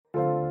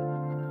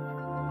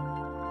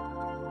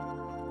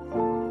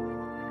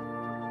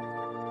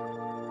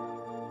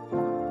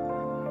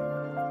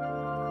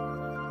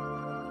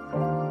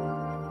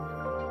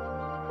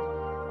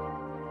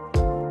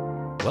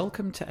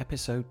Welcome to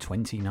episode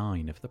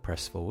 29 of the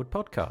Press Forward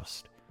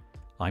podcast.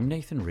 I'm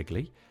Nathan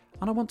Wrigley,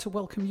 and I want to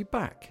welcome you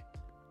back.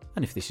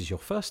 And if this is your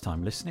first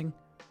time listening,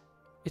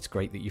 it's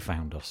great that you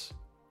found us.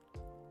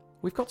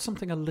 We've got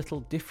something a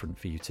little different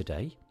for you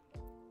today.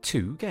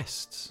 2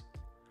 guests,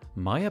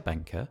 Maya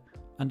Benker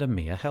and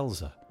Amir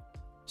Helzer.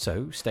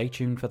 So stay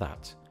tuned for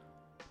that.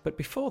 But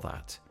before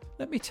that,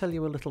 let me tell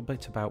you a little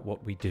bit about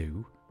what we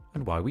do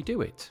and why we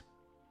do it.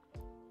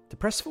 The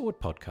Press Forward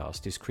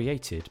podcast is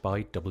created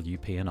by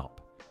WP & Up.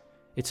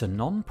 It's a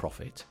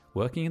non-profit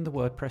working in the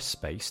WordPress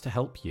space to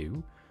help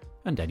you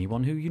and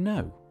anyone who you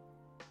know.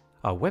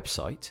 Our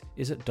website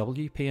is at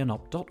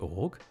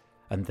wpandup.org,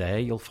 and there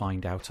you'll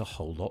find out a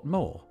whole lot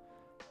more.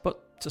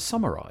 But to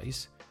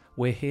summarise,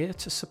 we're here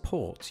to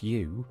support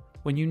you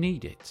when you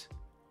need it.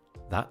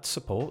 That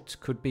support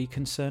could be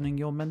concerning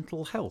your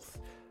mental health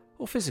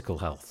or physical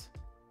health,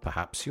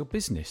 perhaps your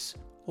business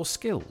or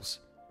skills.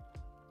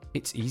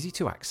 It's easy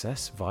to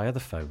access via the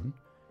phone,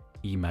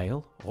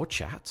 email or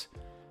chat,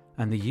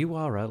 and the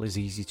URL is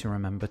easy to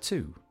remember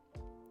too.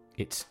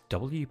 It's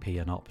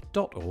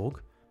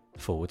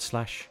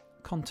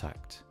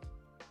wpandup.org/contact.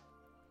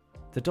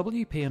 The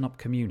WP & Up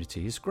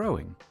community is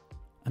growing,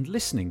 and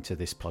listening to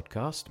this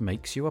podcast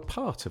makes you a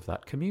part of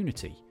that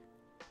community.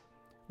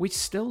 We'd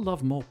still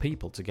love more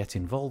people to get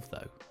involved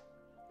though,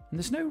 and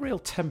there's no real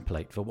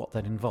template for what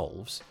that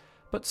involves,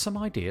 but some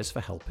ideas for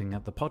helping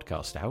the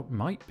podcast out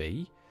might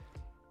be: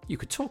 you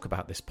could talk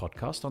about this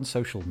podcast on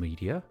social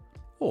media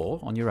or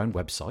on your own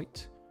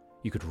website.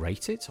 You could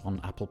rate it on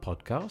Apple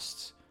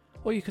Podcasts,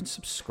 or you can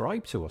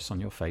subscribe to us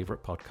on your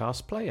favourite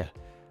podcast player,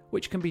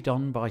 which can be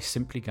done by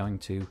simply going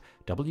to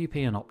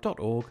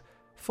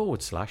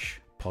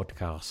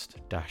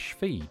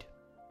wpandup.org/podcast-feed.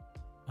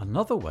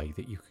 Another way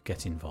that you could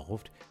get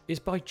involved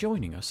is by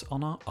joining us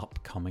on our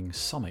upcoming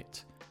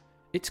summit.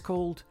 It's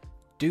called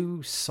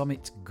Do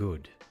Summit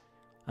Good,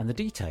 and the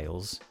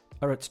details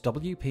are at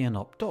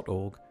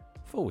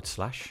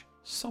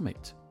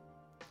wpandup.org/summit.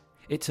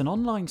 It's an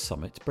online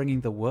summit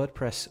bringing the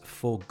WordPress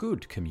for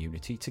Good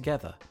community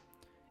together.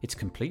 It's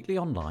completely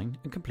online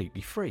and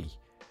completely free,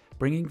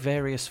 bringing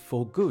various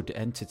for good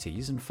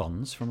entities and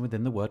funds from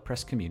within the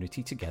WordPress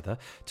community together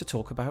to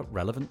talk about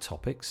relevant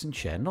topics and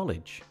share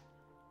knowledge.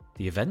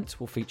 The event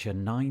will feature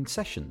 9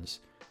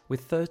 sessions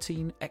with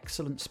 13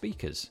 excellent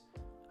speakers,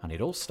 and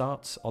it all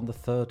starts on the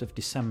 3rd of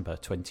December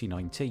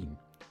 2019,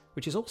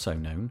 which is also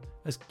known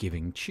as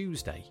Giving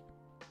Tuesday.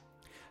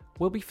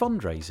 We'll be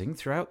fundraising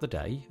throughout the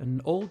day, and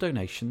all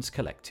donations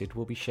collected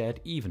will be shared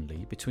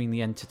evenly between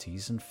the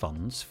entities and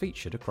funds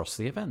featured across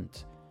the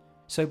event.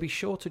 So be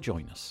sure to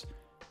join us.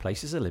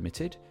 Places are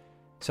limited,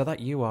 so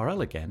that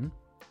URL again,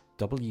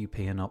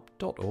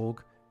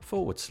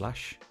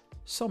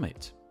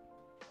 wpandup.org/summit.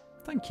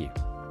 Thank you.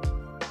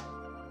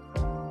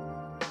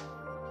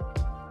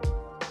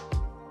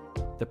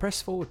 The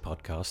Press Forward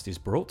podcast is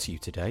brought to you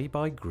today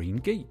by Green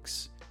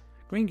Geeks.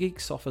 Green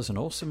Geeks offers an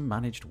awesome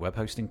managed web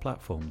hosting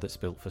platform that's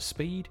built for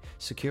speed,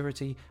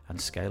 security and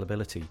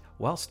scalability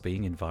whilst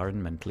being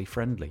environmentally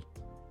friendly.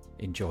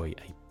 Enjoy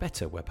a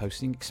better web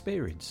hosting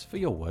experience for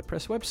your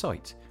WordPress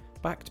website,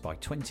 backed by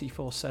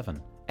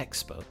 24/7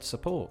 expert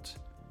support.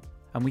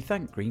 And we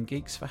thank Green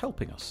Geeks for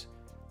helping us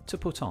to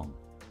put on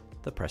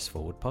the Press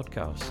Forward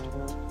podcast.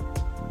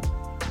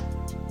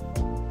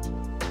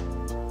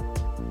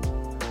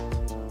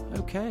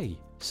 Okay,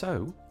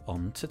 so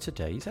on to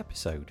today's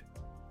episode.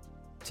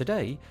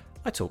 Today,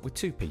 I talk with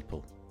 2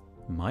 people,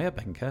 Maya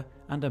Benker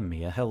and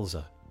Amir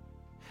Helzer.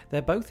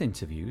 They're both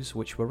interviews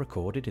which were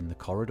recorded in the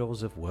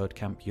corridors of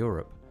WordCamp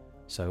Europe,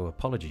 so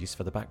apologies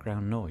for the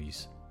background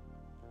noise.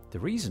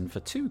 The reason for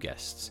 2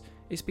 guests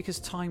is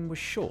because time was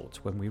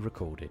short when we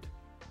recorded.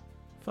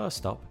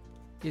 First up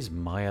is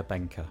Maya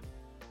Benker.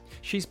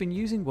 She's been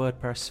using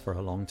WordPress for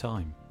a long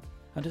time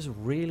and has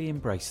really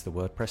embraced the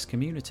WordPress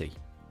community.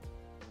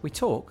 We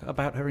talk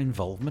about her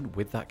involvement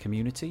with that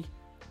community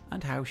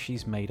and how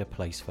she's made a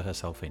place for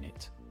herself in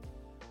it.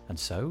 And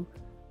so,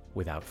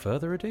 without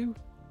further ado,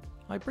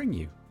 I bring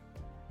you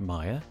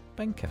Maya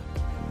Benker.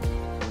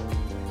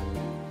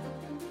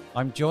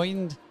 I'm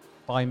joined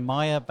by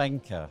Maya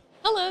Benker.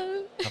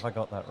 Hello. Have I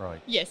got that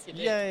right? Yes, you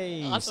did.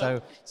 Yay!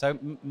 Awesome. So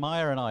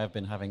Maya and I have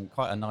been having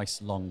quite a nice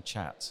long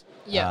chat.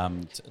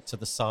 To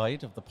the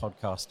side of the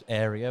podcast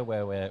area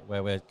where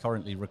we're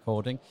currently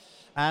recording.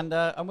 And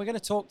we're going to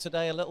talk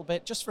today a little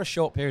bit, just for a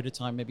short period of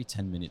time, maybe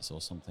 10 minutes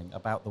or something,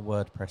 about the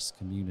WordPress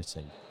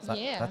community.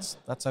 That's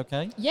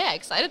okay? Yeah,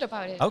 excited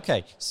about it.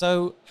 Okay,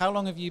 so how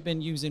long have you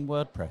been using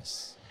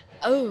WordPress?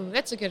 Oh,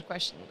 that's a good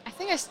question. I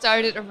think I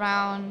started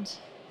around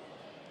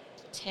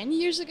 10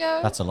 years ago.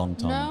 That's a long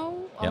time.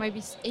 No, or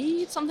maybe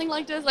 8, something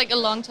like this, like a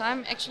long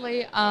time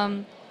actually.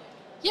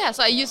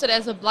 So I use it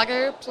as a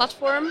blogger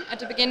platform at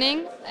the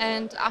beginning,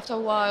 and after a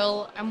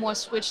while I more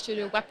switched to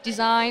the web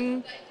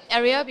design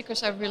area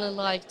because I really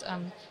liked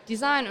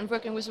design and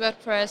working with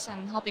WordPress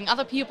and helping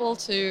other people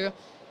to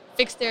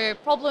fix their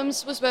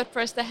problems with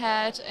WordPress they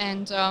had,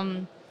 and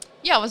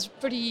it was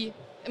pretty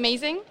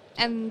amazing.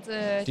 And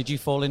did you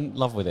fall in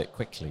love with it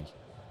quickly?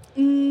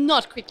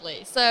 Not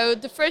quickly. So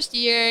the first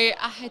year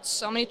I had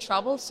so many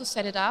troubles to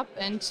set it up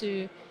and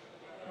to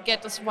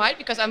get this right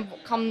because I'm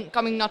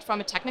coming not from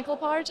a technical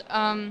part.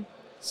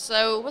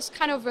 So it was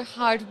kind of a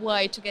hard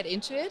way to get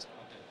into it.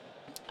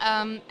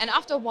 And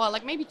after a while,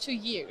 like maybe 2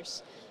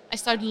 years, I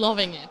started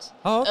loving it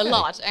a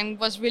lot and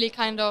was really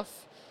kind of,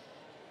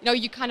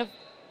 you kind of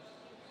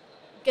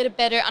get a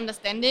better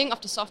understanding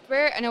of the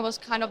software. And it was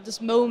kind of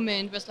this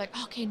moment where it's like,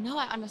 okay, now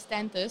I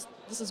understand this.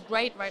 This is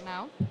great right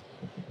now.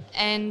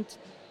 And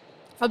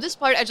from this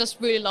part, I just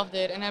really loved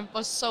it, and I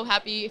was so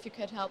happy if you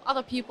could help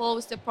other people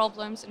with their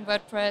problems in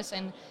WordPress.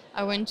 And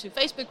I went to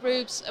Facebook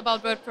groups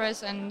about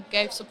WordPress and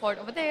gave support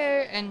over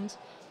there. And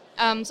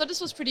so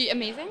this was pretty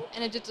amazing,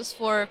 and I did this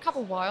for a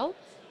couple while.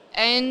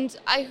 And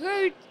I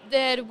heard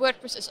that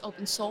WordPress is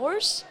open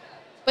source,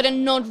 but I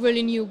not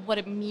really knew what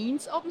it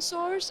means, open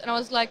source. And I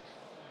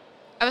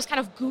was kind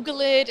of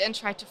Google it and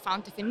tried to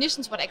find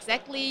definitions, what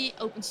exactly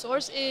open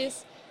source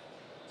is.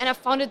 And I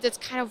found it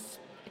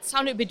it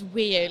sounded a bit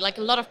weird. Like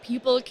a lot of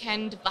people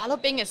can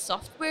developing a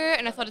software,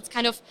 and I thought it's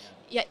kind of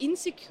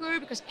insecure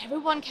because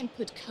everyone can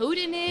put code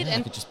in it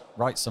and could just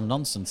write some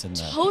nonsense in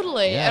there.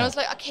 Totally. Yeah. And I was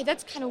like, okay,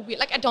 that's kind of weird.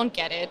 Like I don't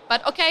get it,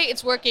 but okay,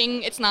 it's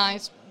working, it's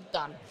nice,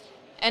 done.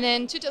 And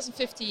in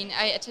 2015,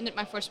 I attended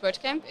my first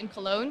WordCamp in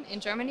Cologne, in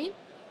Germany,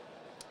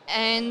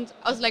 and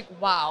I was like,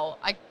 wow,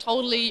 I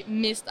totally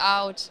missed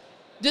out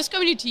this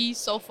community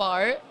so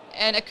far,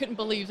 and I couldn't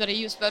believe that I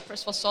used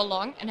WordPress for so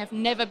long and have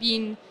never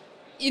been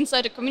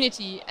inside a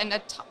community, and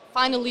I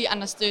finally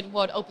understood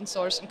what open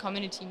source and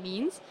community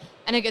means,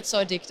 and I get so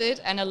addicted,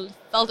 and I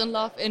fell in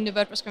love in the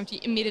WordPress community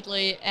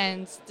immediately,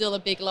 and still a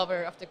big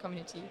lover of the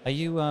community. Are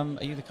you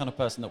the kind of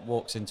person that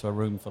walks into a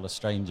room full of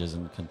strangers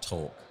and can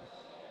talk,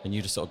 and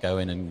you just sort of go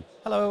in and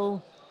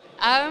hello?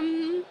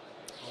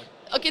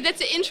 Okay, that's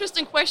an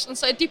interesting question.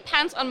 So it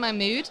depends on my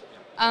mood.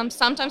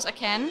 Sometimes I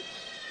can,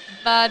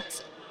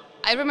 but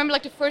I remember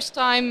like the first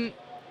time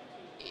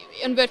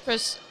in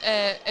WordPress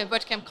at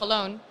WordCamp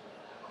Cologne.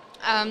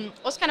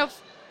 Was kind of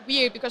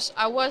weird because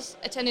I was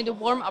attending the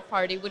warm-up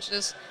party, which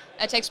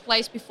takes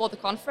place before the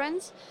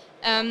conference,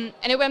 and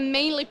it were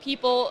mainly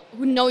people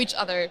who know each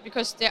other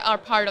because they are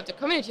part of the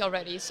community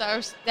already. So I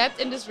stepped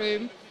in this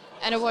room,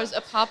 and it was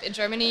a pub in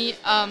Germany,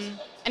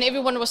 and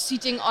everyone was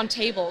sitting on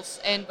tables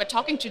and were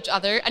talking to each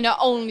other, and I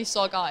only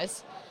saw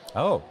guys.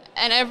 Oh.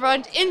 And I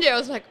ran in there, I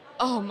was like,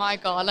 oh my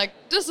god, like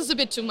this is a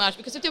bit too much,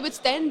 because if they were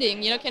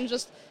standing, can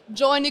just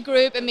join a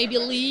group and maybe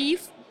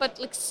leave, but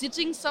like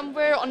sitting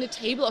somewhere on the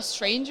table of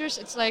strangers,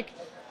 it's like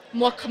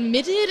more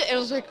committed. And I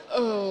was like,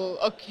 oh,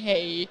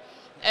 okay.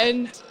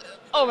 And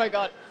oh my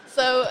god.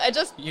 So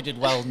You did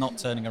well not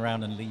turning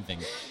around and leaving.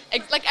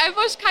 Like I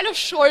was kind of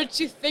short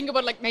to think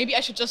about like maybe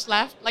I should just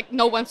laugh. Like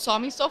no one saw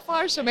me so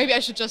far, so maybe I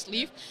should just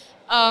leave.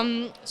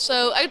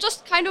 So I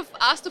just kind of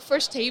asked the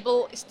first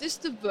table, is this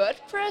the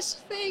WordPress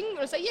thing?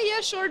 I was like,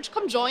 yeah, sure,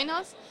 come join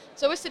us.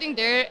 So we're sitting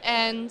there,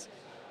 and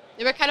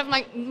they were kind of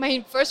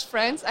my first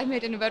friends I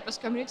made in the WordPress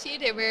community.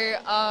 They were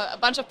a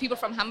bunch of people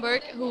from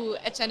Hamburg who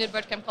attended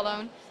WordCamp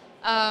Cologne.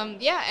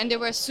 And they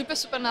were super,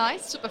 super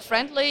nice, super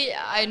friendly.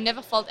 I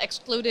never felt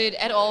excluded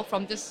at all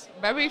from this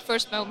very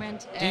first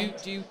moment.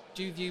 Do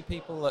you view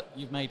people that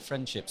you've made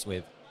friendships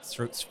with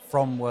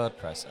from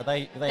WordPress? Are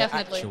they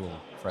Definitely. actual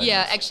friends?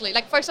 Yeah, actually.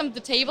 Like for example,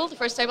 the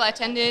first table I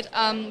attended,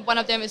 one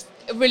of them is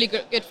a really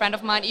good friend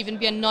of mine, even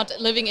we are not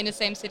living in the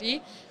same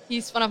city.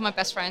 He's one of my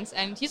best friends,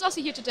 and he's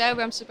also here today,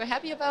 where I'm super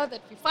happy about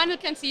that we finally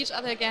can see each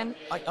other again.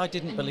 I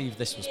didn't believe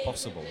this was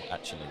possible,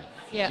 actually.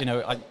 Yeah.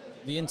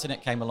 The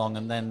internet came along,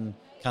 and then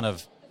kind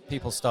of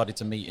people started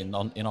to meet in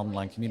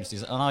online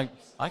communities, and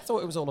I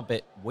thought it was all a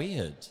bit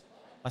weird.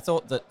 I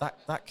thought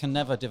that can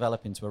never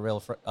develop into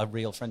a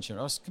real friendship.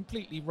 I was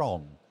completely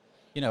wrong.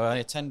 I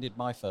attended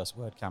my first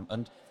WordCamp,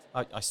 and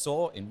I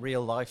saw in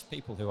real life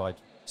people who I'd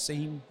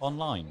seen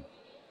online.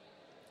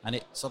 And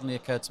it suddenly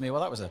occurred to me,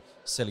 well, that was a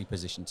silly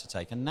position to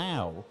take. And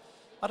now,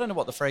 I don't know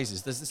what the phrase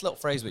is. There's this little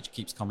phrase which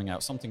keeps coming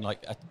out, something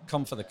like,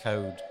 come for the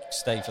code,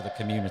 stay for the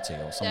community,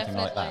 or something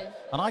like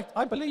that. And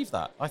I believe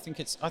that. I think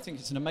it's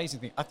an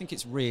amazing thing. I think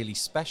it's really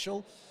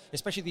special,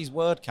 especially these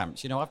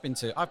WordCamps.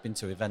 I've been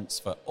to events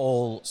for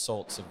all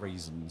sorts of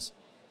reasons,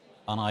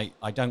 and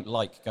I don't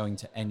like going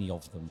to any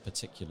of them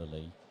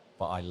particularly,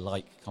 but I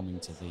like coming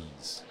to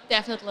these.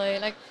 Definitely.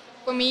 Like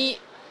for me,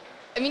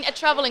 I'm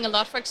traveling a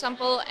lot, for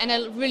example, and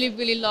I really,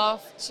 really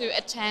love to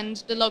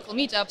attend the local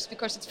meetups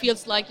because it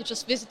feels like you're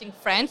just visiting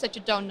friends that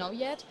you don't know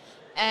yet.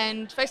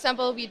 And for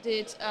example, we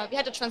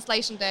had a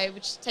translation day,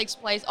 which takes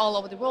place all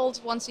over the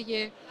world once a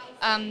year,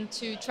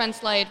 to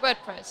translate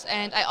WordPress.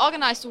 And I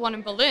organized one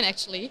in Berlin,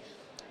 actually,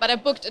 but I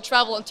booked a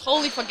travel and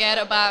totally forget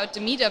about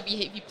the meetup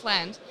we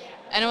planned.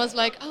 And I was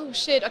like, oh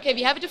shit, okay,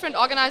 we have a different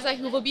organizer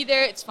who will be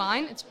there, it's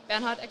fine. It's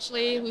Bernhard,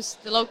 actually, who's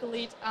the local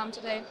lead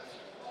today.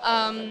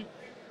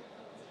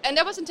 And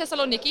that was in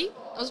Thessaloniki,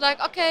 I was like,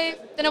 okay,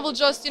 then I will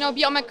just,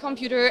 be on my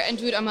computer and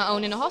do it on my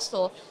own in a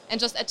hostel and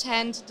just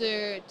attend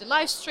the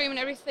live stream and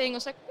everything. I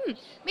was like,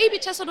 maybe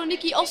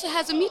Thessaloniki also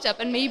has a meetup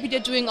and maybe they're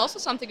doing also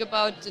something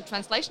about the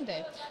Translation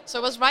Day. So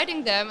I was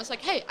writing them. I was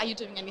like, hey, are you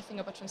doing anything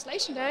about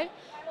Translation Day?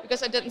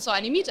 Because I didn't saw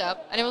any meetup.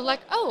 And I was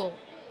like, oh,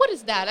 what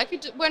is that? Like,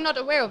 we're not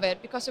aware of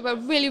it because they were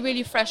really,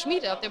 really fresh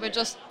meetup. They were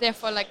just there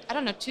for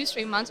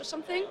 2-3 months or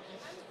something.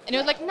 And it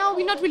was like, no,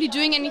 we're not really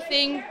doing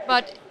anything,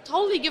 but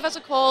totally give us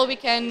a call. We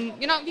can,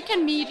 we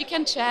can meet, we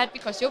can chat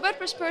because you're a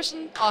WordPress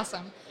person.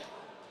 Awesome.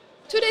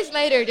 2 days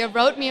later, they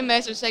wrote me a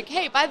message like,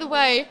 hey, by the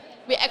way,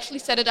 we actually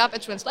set it up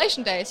at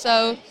Translation Day,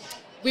 so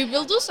we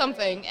will do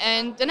something.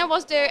 And then I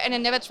was there and I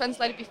never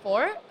translated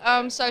before.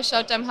 So I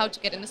showed them how to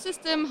get in the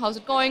system, how's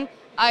it going.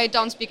 I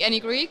don't speak any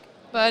Greek,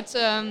 but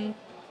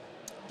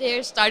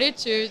they started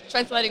to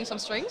translating some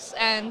strings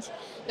and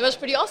it was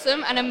pretty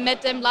awesome, and I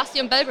met them last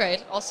year in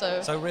Belgrade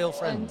also. So real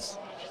friends?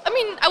 And,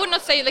 I would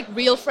not say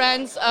real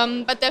friends,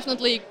 but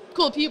definitely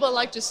cool people I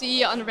like to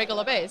see on a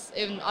regular basis,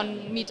 even on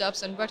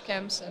meetups and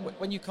WordCamps. And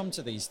when you come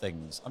to these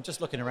things, I'm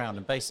just looking around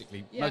and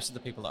basically most of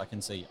the people that I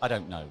can see, I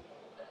don't know.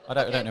 I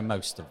don't know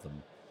most of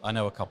them. I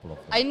know a couple of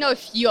them. I know a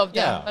few of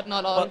them, but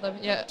not all of them.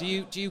 Yeah. Do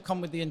you come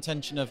with the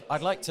intention of,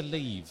 I'd like to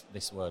leave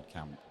this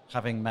WordCamp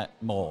having met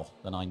more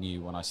than I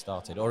knew when I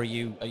started, or are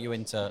you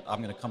into,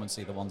 I'm going to come and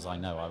see the ones I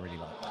know I really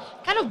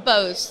like? Kind of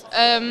both.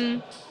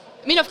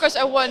 Of course,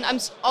 I'm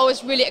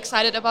always really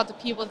excited about the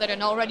people that I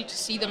know already to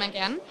see them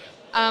again.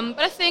 But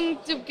I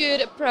think the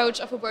good approach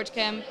of a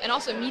WordCamp and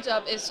also a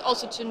meetup is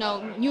also to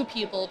know new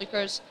people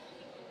because,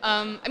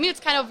 it's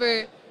kind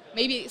of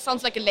maybe it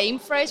sounds like a lame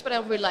phrase, but I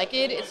really like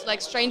it. It's like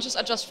strangers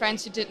are just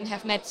friends you didn't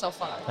have met so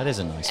far. That is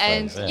a nice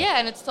and phrase.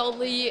 And it's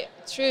totally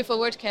true for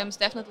WordCamps,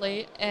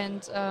 definitely.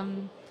 And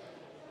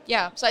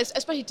so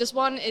especially this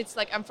one, it's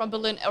like I'm from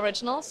Berlin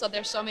original, so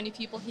there's so many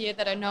people here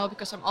that I know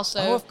because I'm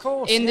also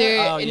in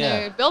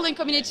the building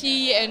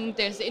community, and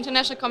there's the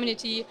international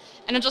community,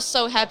 and I'm just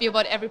so happy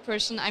about every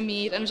person I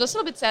meet. And I'm just a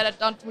little bit sad I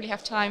don't really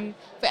have time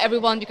for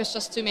everyone because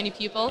just too many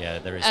people. Yeah,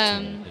 there is too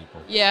many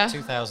people. Yeah.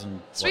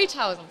 2,000.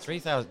 3,000.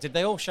 3,000. Did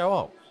they all show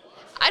up?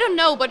 I don't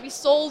know, but we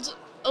sold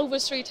over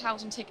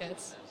 3,000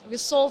 tickets. We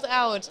sold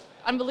out.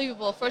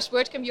 Unbelievable. First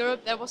WordCamp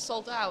Europe, that was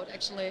sold out,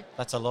 actually.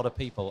 That's a lot of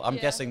people. I'm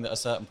guessing that a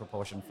certain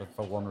proportion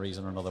for one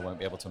reason or another won't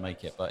be able to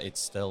make it, but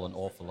it's still an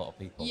awful lot of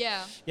people.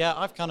 Yeah. Yeah,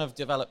 I've kind of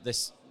developed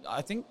this.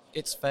 I think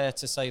it's fair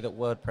to say that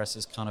WordPress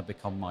has kind of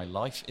become my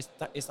life. Is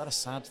that a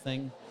sad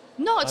thing?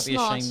 No, it's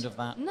not. I'd be ashamed of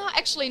that. No,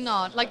 actually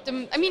not.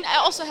 I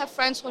also have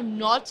friends who are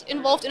not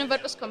involved in a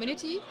WordPress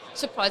community,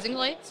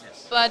 surprisingly,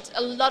 but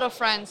a lot of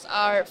friends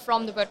are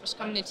from the WordPress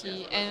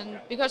community, and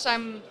because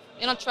I'm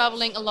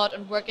traveling a lot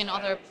and work in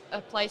other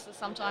places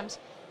sometimes,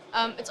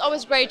 it's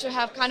always great to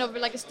have kind of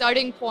like a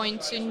starting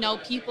point to know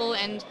people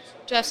and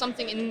to have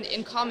something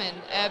in common.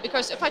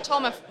 Because if I tell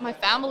my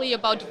family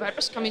about the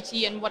WordPress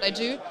community and what I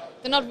do,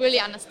 they not really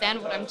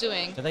understand what I'm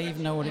doing. Do they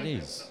even know what it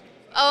is?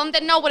 They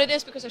know what it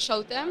is because I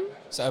showed them.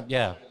 So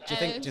yeah, do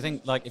you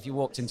think like if you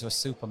walked into a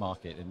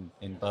supermarket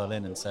in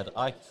Berlin and said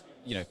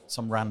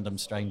some random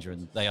stranger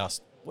and they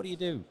asked, what do you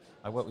do?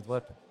 I work with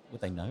WordPress. Would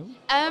they know?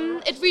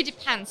 It really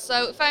depends.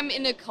 So if I'm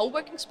in a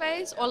co-working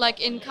space or like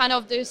in kind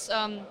of this,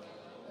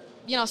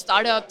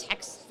 startup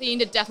tech scene,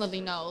 they definitely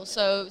know.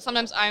 So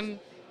sometimes I'm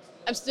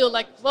still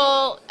like,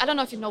 well, I don't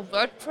know if you know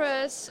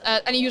WordPress,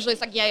 and usually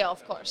it's like, yeah,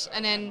 of course.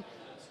 And then,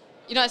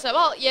 I say,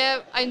 well,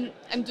 yeah,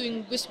 I'm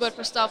doing with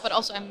WordPress stuff, but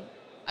also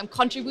I'm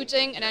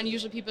contributing, and then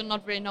usually people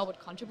not really know what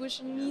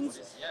contribution means.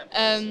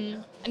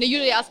 And they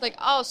usually ask like,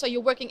 oh, so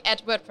you're working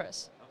at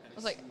WordPress. I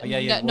was like,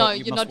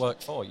 you must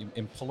work for. You're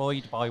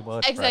employed by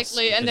WordPress.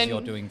 Exactly, because and then you're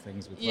doing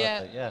things with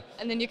WordPress. Yeah,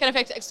 and then you kind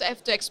of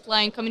have to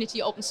explain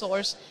community, open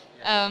source.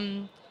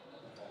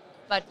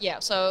 But yeah,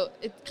 so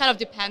it kind of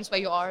depends where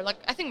you are. Like,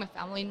 I think my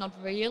family not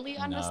really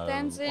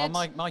understands it.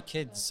 Well, my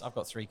kids, I've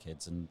got 3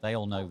 kids, and they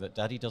all know that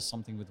Daddy does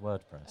something with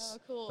WordPress. Oh,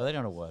 cool. But they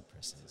don't know what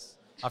WordPress is.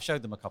 I've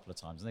showed them a couple of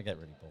times, and they get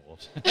really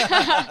bored.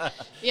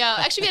 Yeah,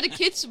 actually, we had a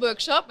kids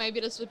workshop. Maybe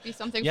this would be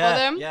something for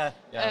them. Yeah,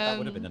 that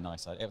would have been a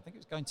nice idea. I think it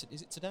was going to.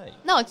 Is it today?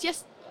 No, it's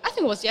I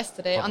think it was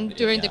yesterday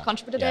during the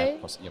contributor day.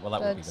 Well,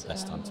 that would be the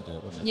best time to do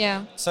it, wouldn't it?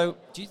 Yeah. So,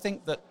 do you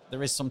think that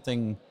there is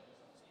something?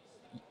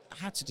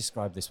 How to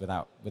describe this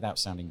without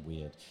sounding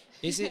weird?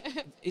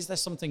 Is there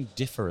something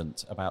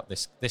different about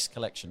this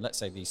collection? Let's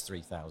say these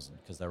 3,000,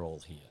 because they're all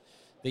here.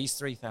 These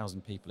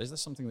 3,000 people, is there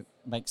something that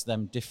makes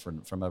them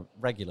different from a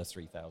regular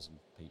 3,000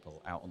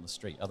 people out on the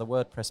street? Are the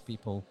WordPress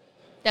people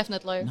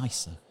definitely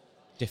nicer,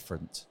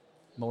 different,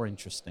 more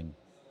interesting,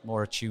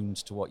 more attuned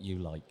to what you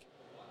like?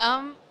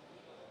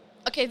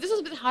 Okay, this is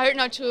a bit hard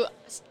now to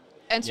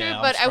answer,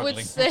 but I would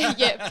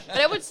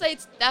say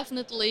it's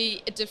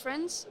definitely a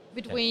difference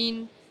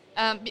between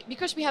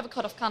because we have a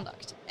code of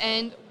conduct,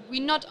 and we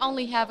not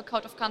only have a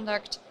code of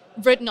conduct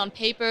written on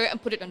paper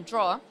and put it on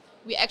drawer.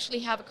 We actually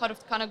have a code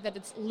of conduct that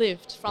it's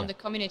lived from the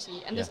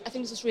community, and I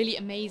think this is really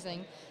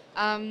amazing.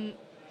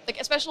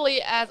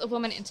 Especially as a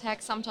woman in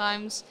tech,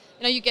 sometimes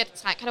you get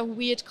kind of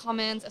weird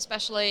comments,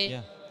 especially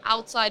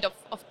outside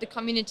of the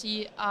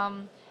community.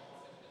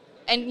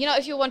 And,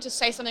 if you want to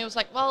say something, it was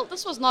like, well,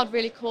 this was not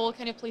really cool.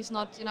 Can you please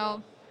not,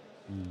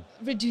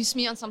 reduce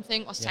me on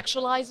something or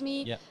sexualize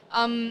me? Yeah.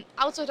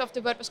 Outside of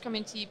the WordPress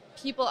community,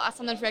 people are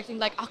sometimes reacting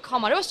like, oh,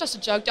 come on, it was just a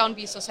joke. Don't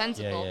be so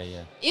sensible.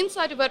 Yeah.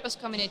 Inside the WordPress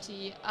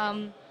community,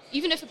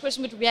 even if a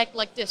person would react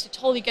like this, you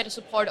totally get the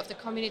support of the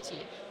community.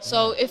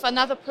 So if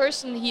another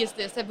person hears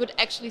this, they would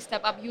actually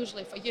step up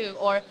usually for you.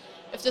 Or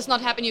if this not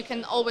happen, you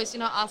can always,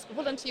 ask a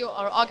volunteer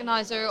or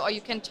organizer, or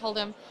you can tell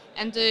them.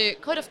 And the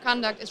code of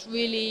conduct is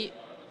really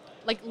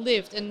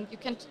lived, and you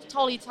can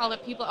totally tell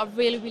that people are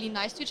really, really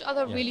nice to each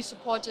other, really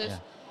supportive,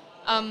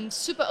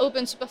 super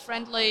open, super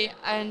friendly,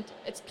 and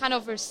it's kind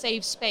of a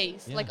safe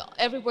space. Like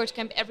every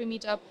WordCamp, every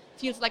meetup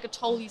feels like a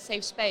totally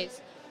safe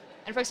space.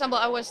 And for example,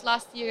 I was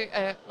last year,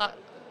 a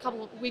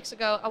couple of weeks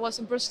ago, I was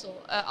in Bristol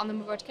on the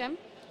WordCamp,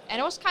 and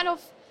it was kind of,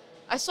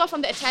 I saw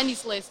from the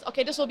attendees list,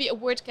 okay, this will be a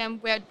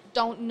WordCamp where I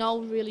don't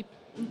know really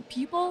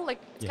people.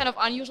 It's kind of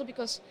unusual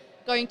because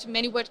going to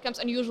many WordCamps,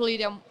 and usually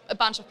there are a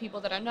bunch of people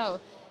that I know.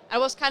 I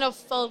was kind of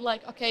felt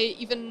like, okay,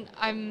 even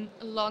I'm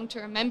a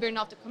long-term member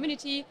now of the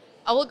community,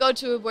 I will go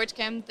to a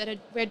WordCamp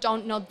where I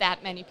don't know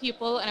that many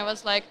people. And I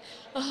was like,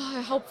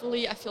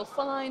 hopefully I feel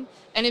fine.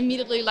 And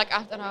immediately,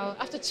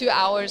 after 2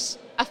 hours,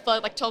 I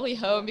felt like totally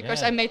home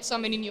because I made so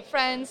many new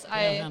friends.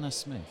 Hannah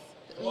Smith.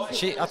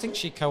 I think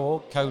she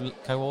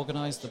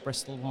co-organized the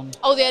Bristol one.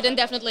 Oh, yeah, then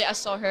definitely I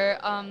saw her.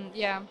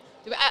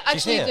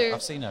 She's here.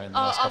 I've seen her in the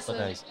last couple of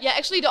days. Yeah,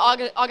 actually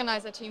the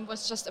organizer team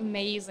was just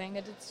amazing.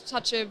 They did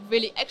such a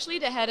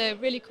they had a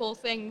really cool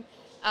thing.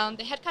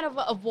 They had kind of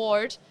an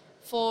award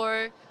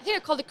for, I think I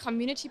called it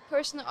community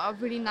person or a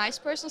really nice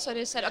person. So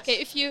they said, okay,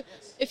 if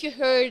you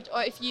heard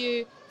or if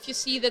you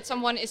see that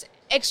someone is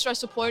extra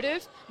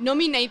supportive,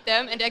 nominate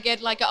them and they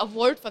get an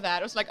award for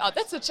that. I was like, oh,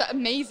 that's such an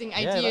amazing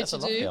idea to do. Yeah, that's a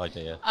lovely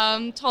idea.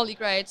 Totally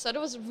great. So that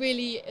was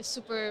really a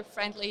super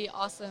friendly,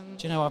 awesome.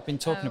 Do you know, I've been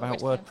talking about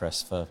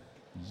WordPress for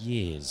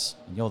years,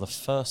 and you're the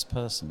first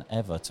person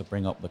ever to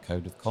bring up the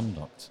code of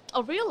conduct.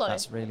 Oh, really?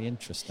 That's really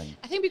interesting.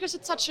 I think because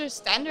it's such a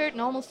standard,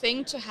 normal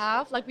thing to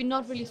have, we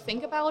not really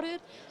think about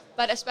it,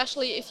 but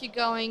especially if you're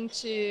going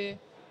to,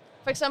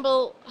 for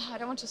example, I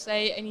don't want to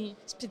say any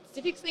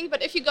specific thing,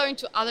 but if you're going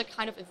to other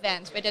kind of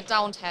events where they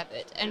don't have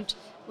it, and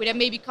where they're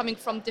maybe coming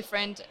from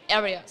different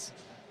areas,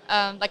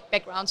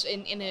 backgrounds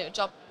in a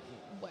job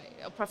way,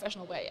 a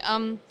professional way,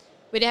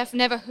 where they have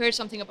never heard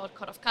something about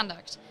code of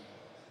conduct,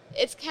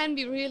 it can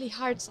be really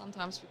hard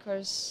sometimes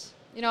because,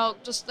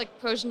 just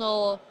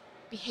personal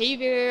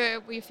behavior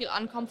where you feel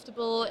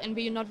uncomfortable and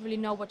where you not really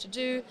know what to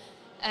do.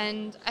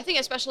 And I think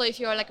especially if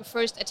you're a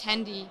first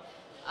attendee,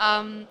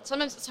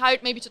 sometimes it's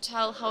hard maybe to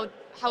tell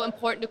how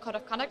important the code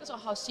of conduct is or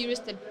how serious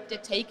they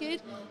take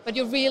it, but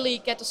you really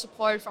get the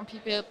support from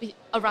people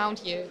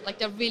around you.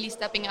 They're really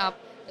stepping up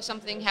if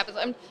something happens.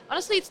 And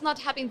honestly, it's not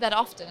happening that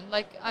often.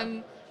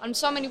 I'm on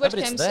so many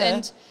WordCamps,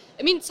 and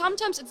I mean,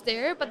 sometimes it's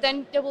there, but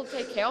then they will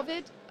take care of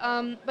it.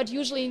 But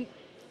usually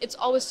it's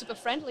always super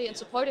friendly and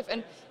supportive.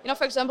 And,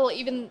 for example,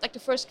 even the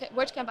first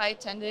WordCamp I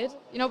attended,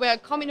 where I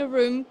come in a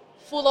room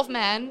full of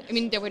men. I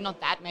mean, there were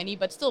not that many,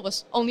 but still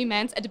was only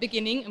men at the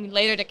beginning. I mean,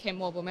 later there came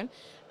more women.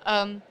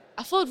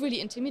 I felt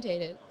really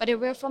intimidated, but they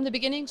were from the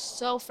beginning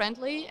so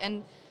friendly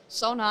and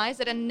so nice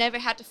that I never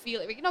had to feel,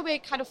 where I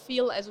kind of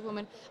feel as a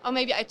woman, oh,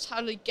 maybe I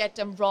totally get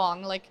them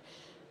wrong.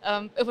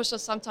 It was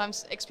just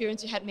sometimes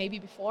experience you had maybe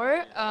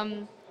before.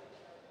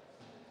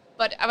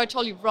 But I was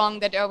totally wrong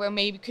that they were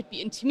maybe could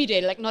be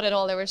intimidated. Not at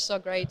all. They were so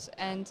great.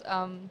 And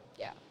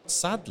yeah.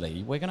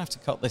 Sadly, we're going to have to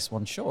cut this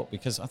one short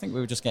because I think we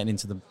were just getting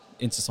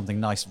into something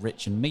nice,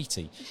 rich and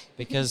meaty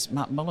because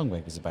Matt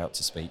Mullenweg is about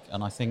to speak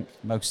and I think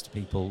most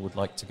people would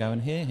like to go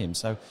and hear him.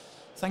 So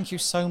thank you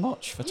so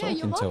much for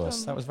talking to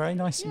us. That was very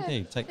nice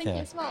indeed. Take care. Thank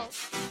you as well.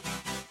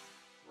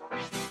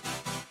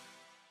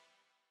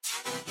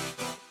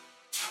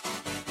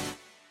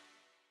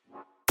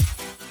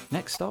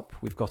 Next up,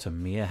 we've got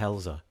Amir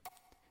Helzer.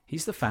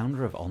 He's the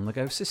founder of On The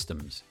Go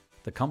Systems,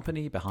 the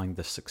company behind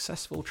the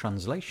successful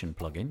translation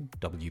plugin,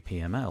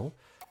 WPML,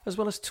 as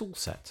well as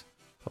Toolset,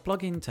 a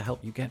plugin to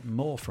help you get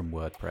more from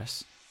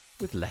WordPress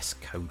with less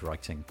code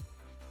writing.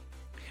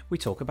 We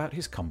talk about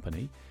his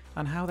company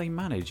and how they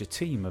manage a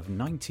team of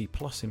 90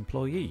 plus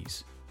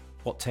employees,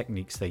 what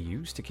techniques they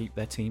use to keep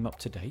their team up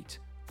to date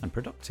and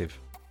productive.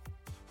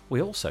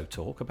 We also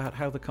talk about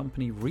how the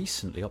company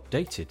recently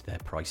updated their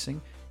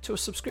pricing to a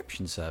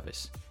subscription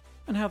service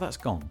and how that's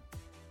gone.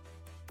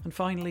 And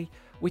finally,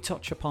 we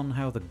touch upon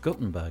how the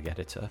Gutenberg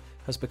editor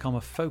has become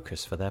a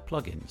focus for their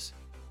plugins,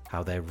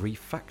 how they're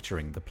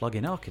refactoring the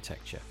plugin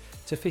architecture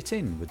to fit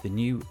in with the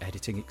new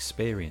editing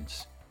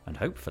experience, and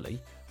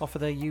hopefully offer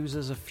their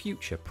users a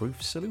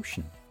future-proof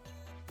solution.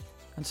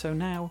 And so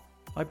now,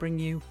 I bring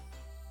you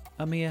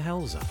Amir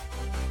Helzer.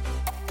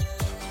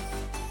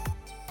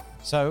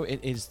 So it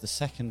is the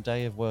second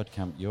day of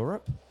WordCamp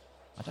Europe.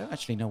 I don't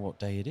actually know what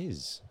day it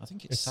is. I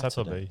think it's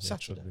Saturday.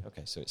 Saturday.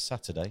 Okay, so it's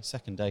Saturday,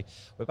 second day.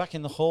 We're back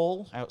in the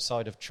hall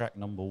outside of track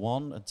number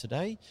 1, and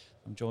today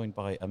I'm joined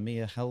by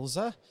Amir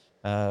Helzer,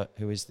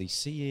 who is the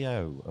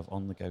CEO of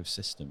On The Go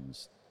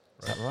Systems.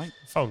 Is that right?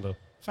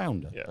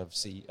 founder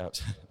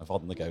of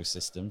On The Go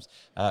Systems.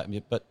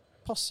 But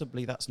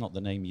possibly that's not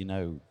the name you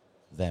know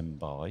them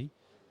by.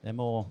 They're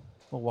more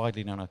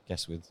widely known, I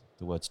guess, with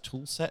the words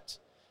toolset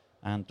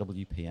and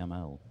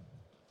WPML.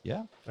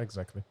 Yeah?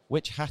 Exactly.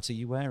 Which hat are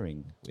you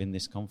wearing in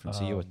this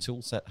conference? Are you a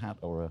toolset hat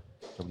or a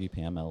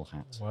WPML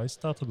hat? Well, I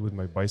started with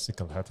my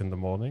bicycle hat in the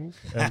morning,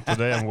 and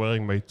today I'm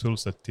wearing my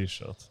toolset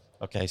t-shirt.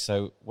 Okay,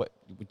 so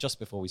just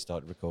before we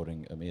started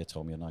recording, Amir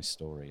told me a nice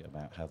story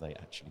about how they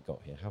actually got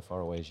here. How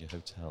far away is your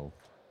hotel?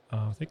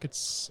 I think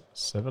it's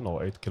 7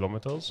 or 8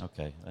 kilometers.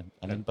 Okay,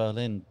 and in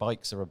Berlin,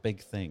 bikes are a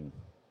big thing.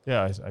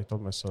 Yeah, I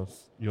told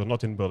myself, you're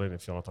not in Berlin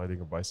if you're not riding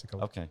a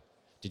bicycle. Okay.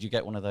 Did you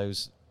get one of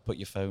those put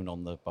your phone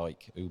on the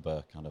bike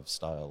Uber kind of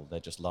style? They're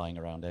just lying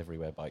around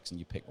everywhere, bikes, and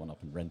you pick one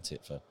up and rent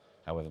it for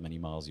however many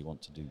miles you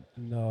want to do.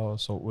 No,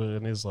 so we're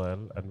in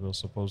Israel and we're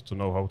supposed to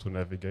know how to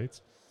navigate.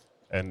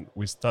 And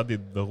we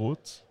studied the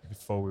route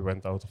before we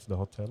went out of the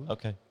hotel.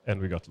 Okay. And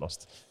we got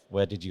lost.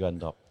 Where did you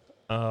end up?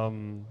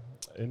 In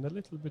a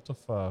little bit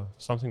of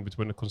something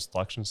between a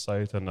construction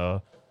site and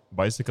a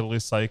bicycle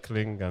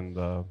recycling, and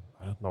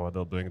I don't know what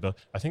they're doing there.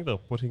 I think they're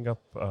putting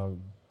up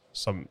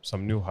some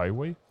new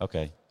highway.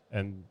 Okay.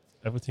 And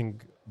everything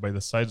by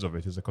the sides of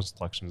it is a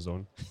construction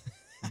zone.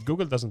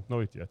 Google doesn't know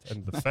it yet.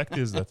 And the fact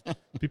is that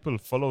people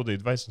follow the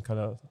advice and kind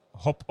of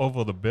hop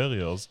over the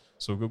barriers,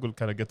 so Google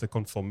kind of get a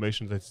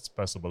confirmation that it's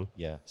passable.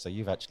 Yeah, so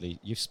you've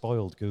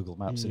spoiled Google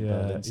Maps in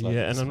Berlin.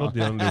 Yeah, and I'm not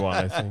the only one,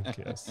 I think,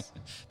 yes.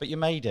 But you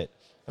made it.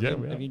 Have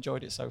you have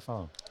enjoyed it so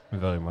far?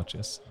 Very much,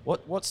 yes.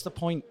 What's the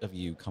point of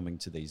you coming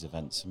to these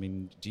events? I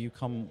mean, do you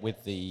come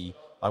with the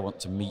I want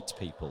to meet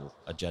people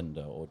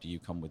agenda, or do you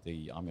come with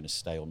the I'm going to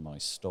stay on my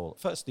stall?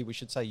 Firstly, we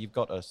should say you've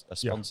got a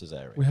sponsors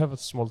area. We have a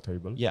small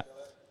table. Yeah.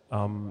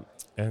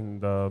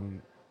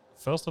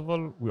 First of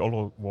all, we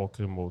all work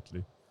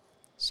remotely.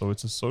 So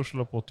it's a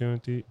social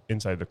opportunity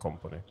inside the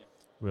company.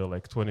 We're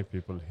like 20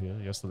 people here.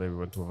 Yesterday we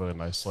went to a very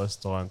nice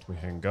restaurant. We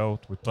hang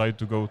out. We tried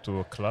to go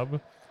to a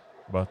club,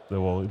 but there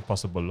were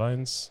impossible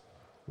lines.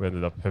 We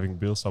ended up having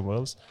beer somewhere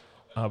else.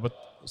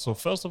 So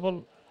first of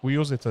all, we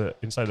use it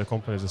inside the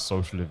company as a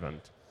social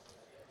event.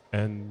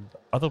 And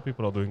other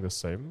people are doing the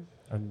same.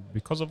 And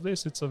because of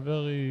this, it's a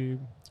very,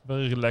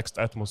 very relaxed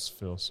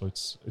atmosphere. So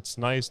it's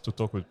nice to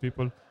talk with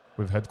people.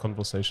 We've had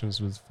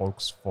conversations with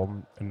folks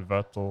from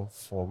Envato,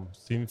 from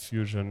Theme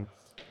Fusion,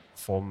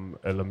 from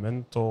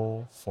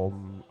Elementor,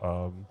 from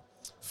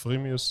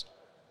Freemius,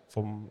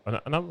 from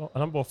a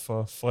number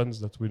of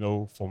friends that we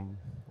know from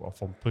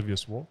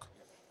previous work.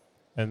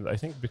 And I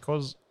think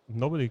because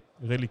nobody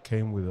really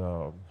came with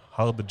a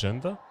hard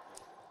agenda,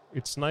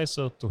 it's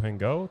nicer to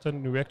hang out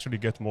and we actually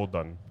get more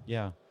done.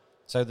 Yeah.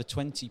 So the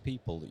 20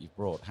 people that you've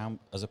brought, how,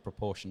 as a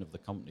proportion of the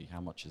company,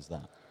 how much is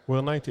that?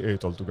 We're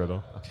 98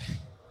 altogether. Okay.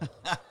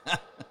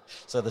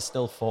 So there's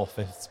still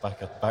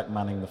 4/5 back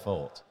manning the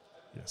fort.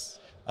 Yes.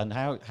 And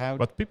how?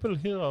 But people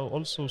here are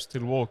also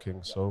still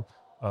working. So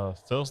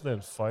Thursday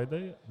and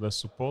Friday, the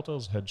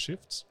supporters had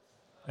shifts,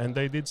 and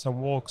they did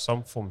some work.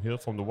 Some from here,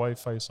 from the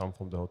Wi-Fi, some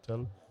from the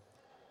hotel.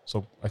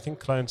 So I think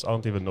clients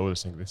aren't even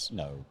noticing this.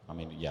 No, I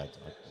mean, yeah,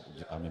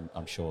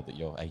 I'm sure that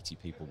your 80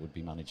 people would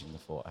be managing the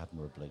fort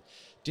admirably.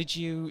 Did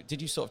you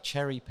sort of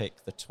cherry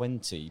pick the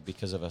 20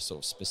 because of a sort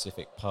of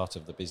specific part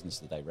of the business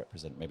that they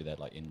represent? Maybe they're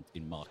like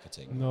in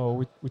marketing.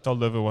 No, we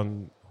told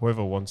everyone,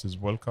 whoever wants is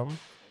welcome.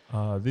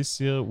 This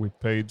year we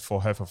paid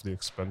for half of the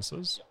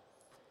expenses.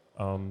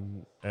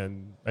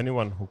 And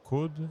anyone who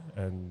could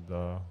and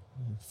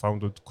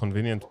found it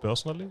convenient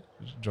personally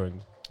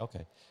joined.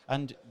 Okay.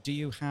 And do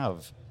you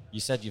have, you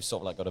said you've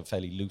sort of like got a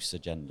fairly loose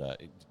agenda.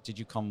 Did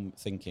you come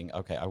thinking,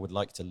 okay, I would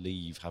like to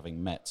leave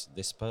having met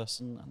this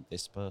person and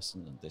this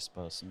person and this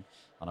person,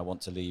 and I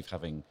want to leave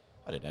having,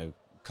 I don't know,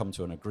 come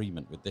to an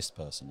agreement with this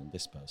person and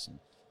this person?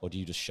 Or do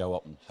you just show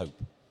up and hope?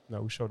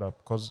 No, we showed up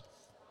because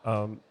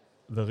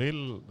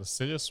the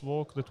serious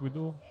work that we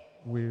do,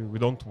 we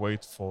don't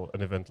wait for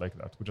an event like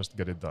that. We just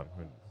get it done.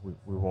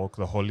 We work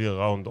the whole year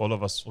round, all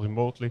of us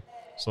remotely.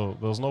 So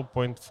there's no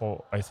point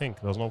for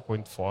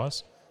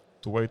us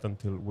to wait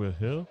until we're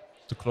here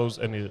to close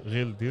any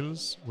real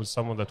deals with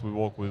someone that we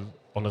work with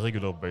on a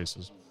regular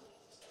basis.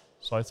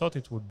 So I thought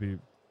it would be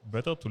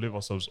better to leave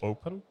ourselves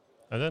open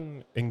and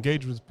then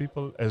engage with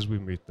people as we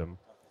meet them.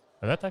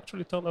 And that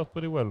actually turned out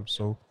pretty well.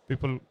 So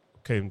people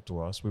came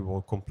to us. We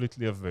were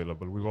completely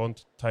available. We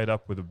weren't tied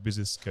up with a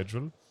busy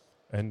schedule.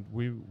 And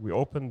we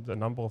opened a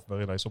number of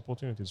very nice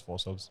opportunities for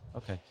ourselves.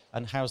 Okay.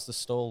 And how's the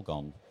stall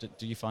gone?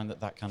 Do you find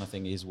that kind of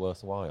thing is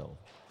worthwhile?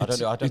 I don't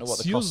know what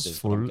the cost is,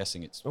 but I'm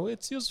guessing it's... Oh,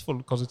 it's useful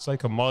because it's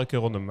like a marker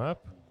on the map.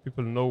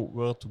 People know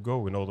where to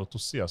go in order to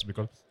see us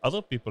because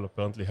other people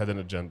apparently had an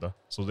agenda.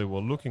 So they were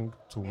looking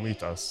to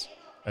meet us.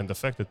 And the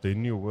fact that they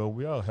knew where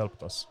we are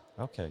helped us.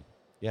 Okay.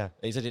 Yeah.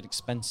 Is it an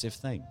expensive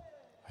thing?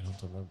 I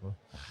don't remember.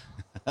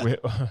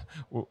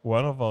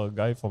 One of our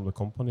guys from the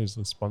company is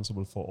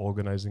responsible for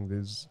organizing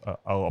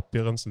our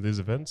appearance in these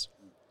events,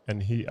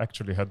 and he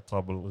actually had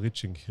trouble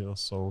reaching here.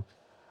 So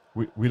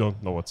we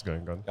don't know what's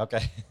going on.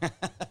 Okay.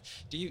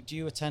 Do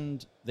you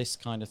attend this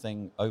kind of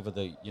thing over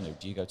the,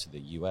 do you go to the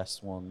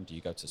US one? Do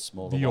you go to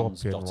smaller The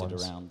ones European dotted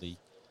ones. around the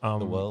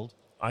Um, world?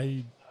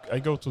 I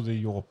go to the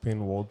European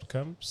World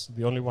Camps.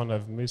 The only one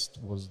I've missed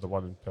was the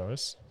one in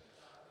Paris,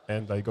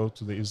 and I go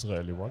to the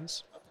Israeli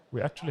ones.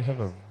 We actually have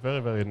a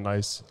very, very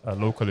nice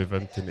local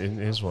event in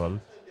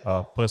Israel,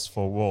 Press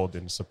Forward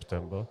in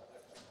September,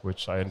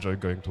 which I enjoy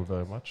going to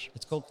very much.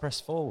 It's called Press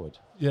Forward.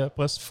 Yeah,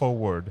 Press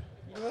Forward.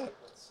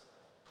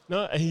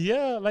 No,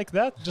 yeah, like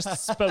that,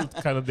 just spelled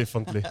kind of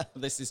differently.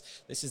 This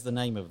is the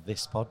name of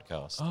this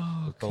podcast.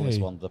 Oh, We call this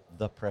okay. one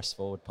the Press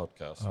Forward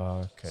podcast.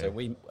 Okay. So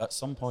we, at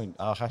some point,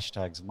 our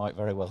hashtags might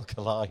very well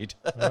collide.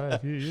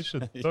 Right, you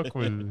should talk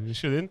you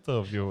should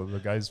interview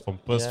the guys from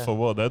Press Yeah,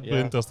 Forward. I'd be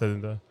yeah. interested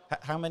in that.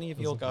 How many of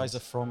your Those are guys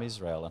nice. are from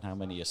Israel, and how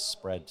many are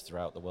spread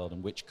throughout the world,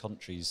 and which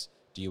countries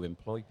do you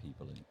employ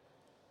people in?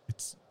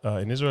 It's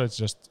in Israel. It's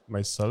just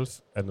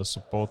myself and a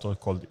supporter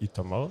called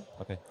Itamar.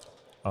 Okay.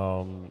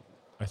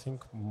 I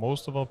think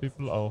most of our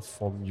people are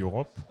from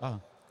Europe, Ah,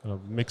 kind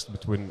of mixed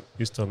between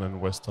Eastern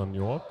and Western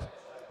Europe.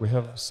 We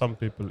have some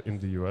people in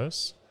the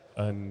US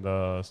and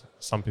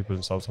some people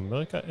in South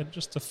America, and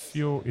just a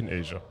few in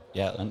Asia.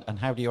 yeah. And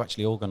how do you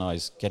actually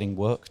organise getting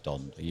work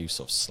done? Are you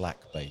sort of Slack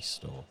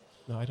based or?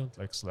 No, I don't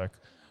like Slack.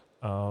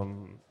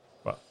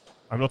 But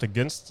I'm not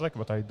against Slack,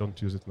 but I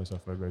don't use it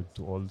myself. Maybe I'm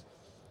too old.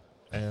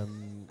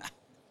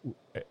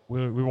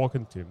 We work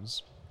in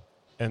teams,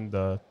 and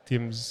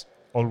teams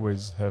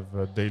always have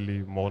daily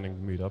morning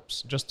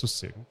meetups just to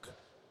sync.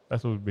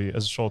 That will be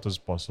as short as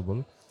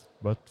possible,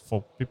 but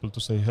for people to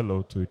say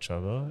hello to each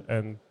other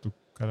and to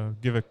kind of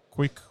give a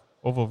quick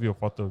overview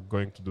of what they're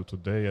going to do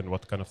today and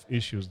what kind of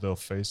issues they're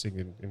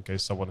facing in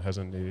case someone has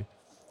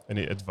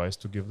any advice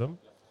to give them.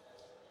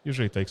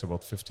 Usually takes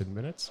about 15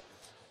 minutes.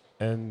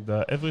 And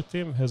every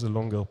team has a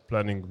longer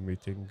planning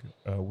meeting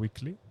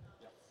weekly.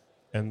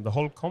 And the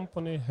whole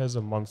company has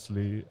a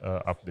monthly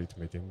update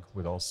meeting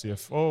with our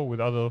CFO, with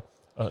other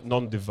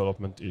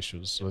non-development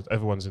issues, so that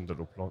everyone's in the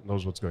loop,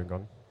 knows what's going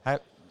on. How?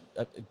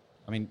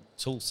 I mean,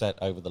 Toolset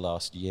over the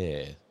last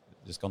year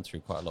has gone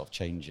through quite a lot of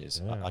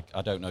changes. Yeah.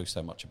 I don't know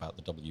so much about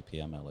the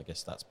WPML. I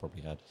guess that's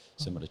probably had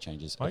similar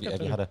changes. I Have can you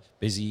tell had a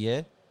busy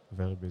year?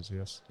 Very busy,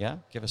 yes. Yeah,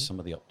 give us some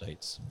of the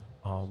updates.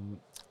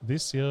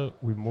 This year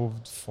we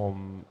moved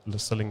from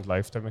selling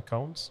lifetime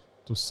accounts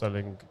to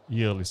selling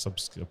yearly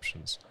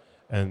subscriptions.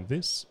 And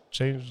this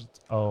changed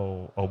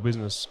our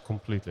business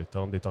completely,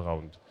 turned it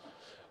around.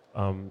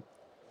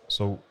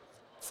 So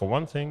for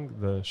one thing,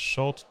 the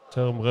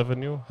short-term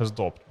revenue has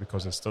dropped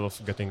because instead of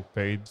getting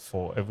paid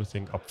for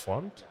everything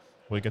upfront,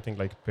 we're getting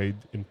paid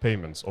in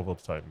payments over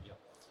time,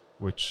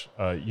 which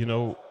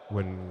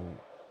when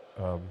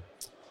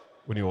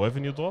your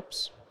revenue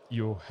drops,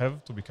 you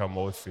have to become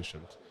more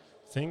efficient.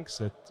 Things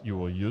that you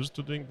were used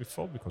to doing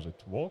before because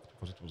it worked,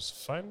 because it was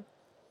fun,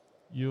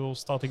 you're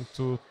starting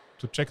to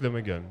check them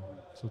again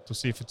to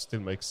see if it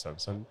still makes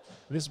sense. And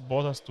this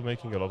brought us to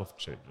making a lot of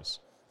changes.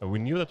 And we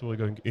knew that we were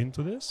going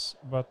into this,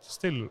 but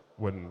still,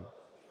 when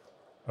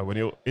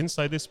you're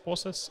inside this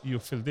process, you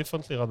feel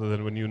differently rather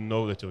than when you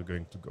know that you're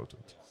going to go to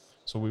it.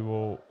 So we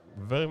were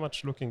very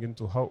much looking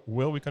into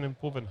where we can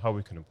improve and how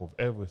we can improve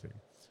everything.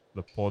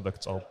 The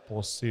products, our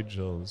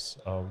procedures,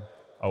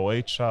 our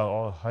HR,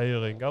 our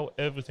hiring, our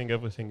everything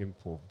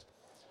improved.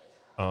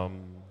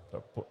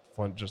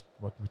 For just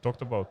what we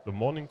talked about, the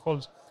morning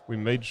calls, we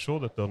made sure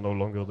that they're no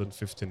longer than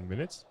 15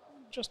 minutes,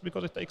 just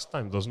because it takes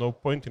time. There's no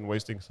point in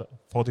wasting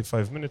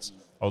 45 minutes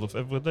out of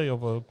every day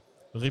over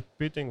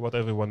repeating what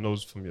everyone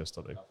knows from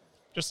yesterday.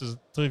 Just as a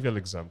trivial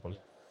example.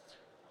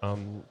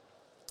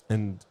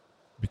 And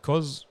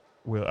because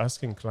we're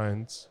asking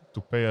clients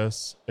to pay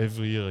us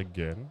every year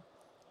again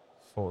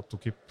to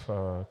keep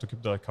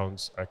their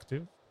accounts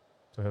active,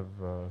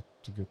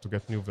 to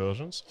get new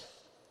versions,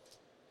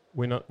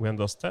 we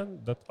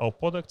understand that our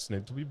products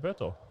need to be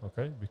better,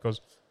 okay?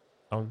 Because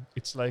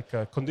it's like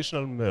a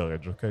conditional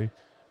marriage, okay?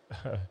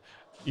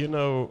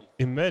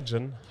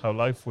 Imagine how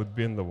life would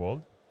be in the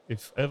world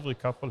if every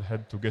couple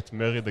had to get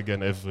married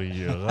again every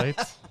year, right?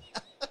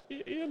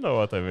 You know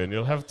what I mean.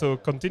 You'll have to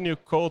continue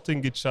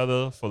courting each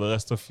other for the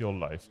rest of your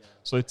life.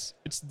 So it's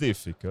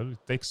difficult.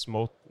 It takes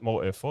more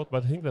effort,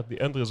 but I think that the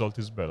end result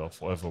is better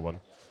for everyone.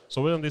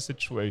 So we're in this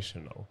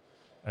situation now.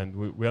 And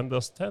we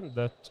understand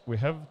that we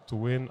have to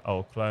win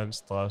our clients'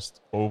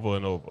 trust over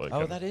and over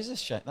again. Oh, that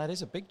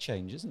is a big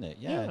change, isn't it?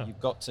 Yeah, you've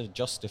got to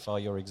justify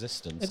your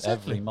existence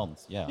every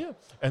month. Yeah. Yeah,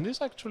 and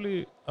this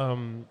actually,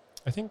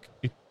 I think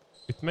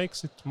it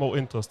makes it more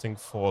interesting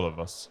for all of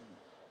us.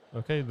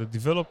 Okay, the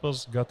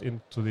developers got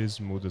into this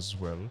mood as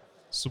well,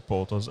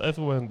 supporters,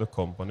 everyone in the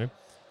company,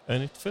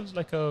 and it feels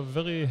like a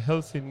very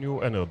healthy new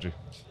energy.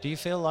 Do you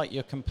feel like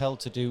you're compelled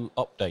to do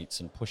updates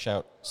and push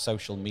out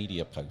social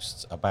media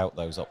posts about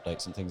those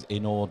updates and things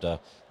in order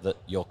that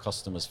your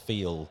customers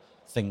feel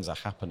things are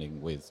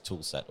happening with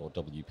Toolset or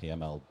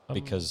WPML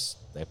because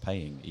they're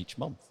paying each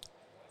month?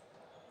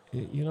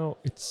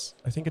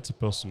 I think it's a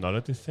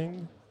personality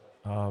thing.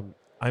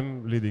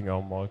 I'm leading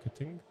our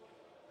marketing,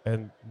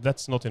 And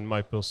that's not in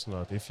my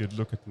personality. If you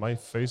look at my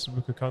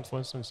Facebook account, for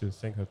instance, you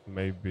think that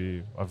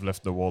maybe I've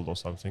left the world or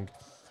something.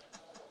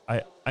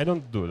 I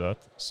don't do that.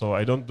 So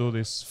I don't do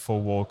this for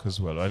work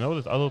as well. I know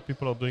that other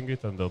people are doing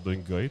it and they're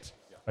doing great.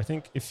 I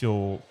think if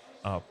you're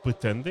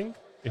pretending,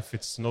 if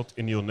it's not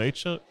in your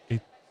nature,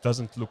 it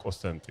doesn't look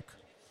authentic.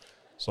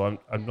 So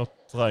I'm not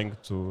trying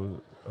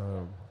to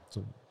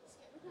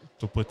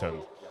to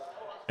pretend.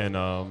 And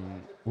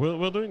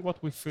we're doing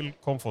what we feel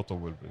comfortable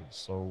with.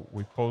 So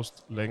we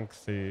post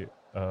lengthy,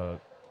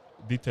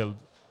 detailed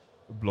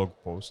blog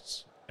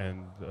posts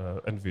and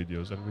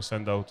videos, and we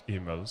send out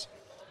emails,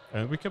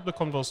 and we keep the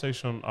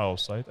conversation on our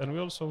site, and we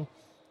also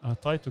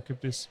try to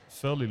keep this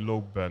fairly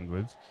low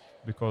bandwidth,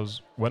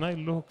 because when I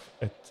look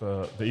at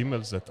the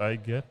emails that I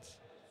get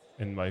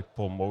in my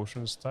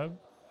promotions tab,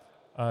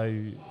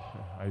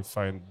 I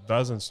find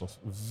dozens of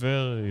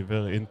very,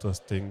 very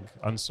interesting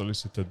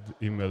unsolicited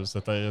emails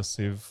that I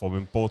receive from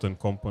important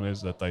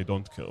companies that I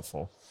don't care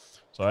for.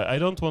 So I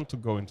don't want to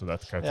go into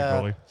that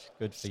category. Yeah,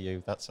 good for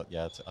you. I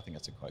think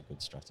that's a quite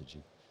good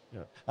strategy.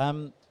 Yeah.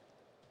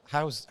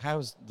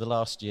 How's the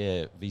last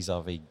year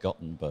vis-a-vis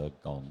Gothenburg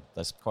gone?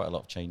 There's quite a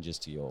lot of changes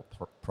to your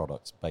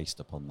products based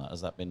upon that.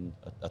 Has that been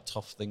a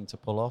tough thing to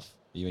pull off?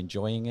 Are you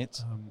enjoying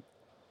it?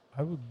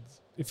 I would,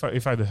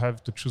 if I'd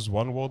have to choose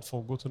one word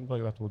for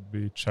Gutenberg, that would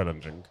be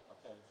challenging.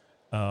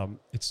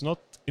 It's not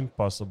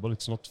impossible,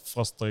 it's not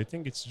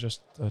frustrating, it's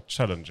just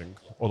challenging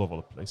all over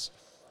the place.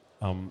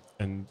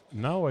 And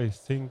now I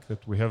think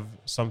that we have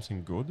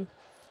something good.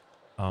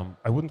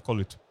 I wouldn't call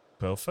it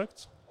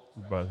perfect,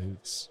 but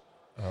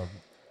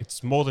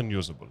it's more than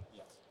usable.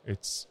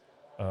 It's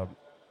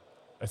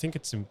I think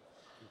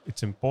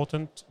it's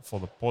important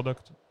for the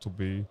product to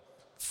be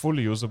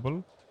fully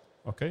usable,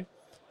 okay?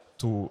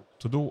 To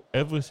do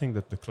everything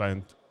that the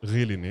client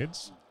really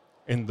needs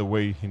in the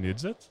way he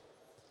needs it.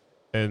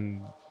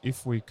 And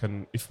if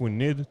we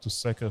need to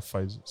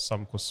sacrifice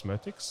some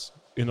cosmetics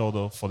in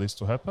order for this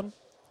to happen,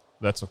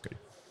 that's okay.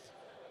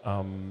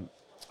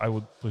 I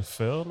would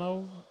prefer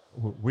now,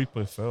 we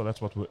prefer, that's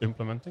what we're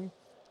implementing,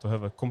 to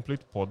have a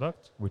complete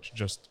product which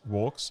just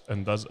works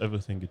and does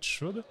everything it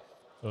should,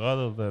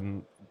 rather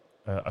than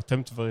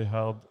attempt very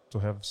hard to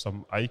have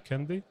some eye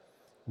candy,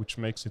 which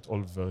makes it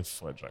all very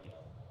fragile.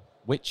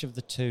 Which of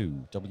the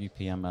two,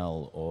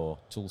 WPML or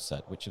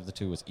Toolset, which of the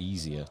two was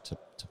easier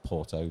to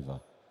port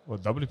over? Well,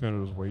 WPML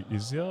was way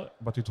easier,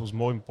 but it was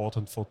more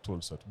important for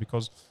Toolset,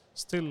 because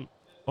still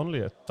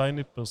only a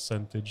tiny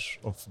percentage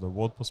of the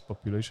WordPress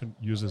population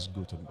uses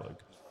Gutenberg.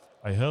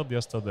 I heard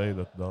yesterday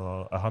that there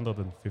are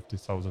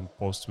 150,000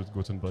 posts with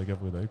Gutenberg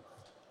every day.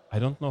 I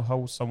don't know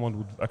how someone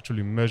would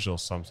actually measure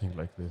something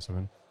like this. I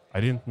mean, I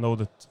didn't know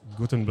that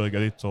Gutenberg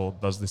Editor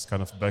does this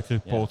kind of back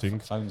reporting. Yeah,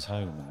 phones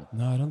home.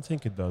 No, I don't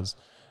think it does.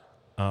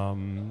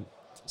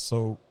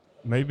 So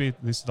maybe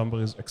this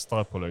number is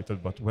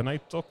extrapolated, but when I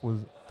talk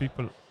with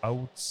people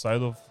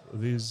outside of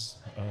these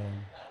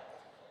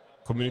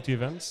community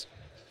events,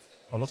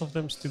 a lot of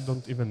them still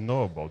don't even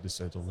know about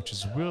this editor, which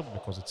is weird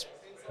because it's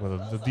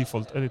the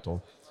default editor.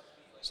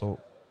 So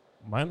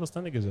my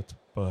understanding is that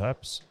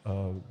perhaps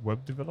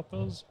web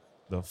developers,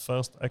 the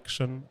first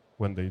action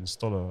when they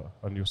install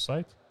a new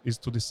site is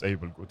to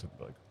disable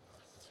Gutenberg.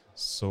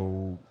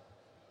 So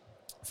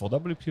for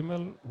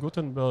WPML,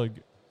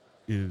 Gutenberg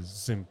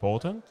is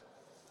important,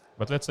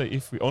 but let's say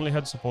if we only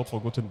had support for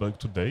Gutenberg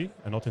today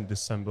and not in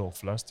December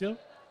of last year,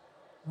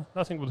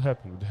 nothing would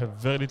happen. We'd have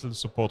very little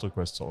support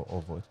requests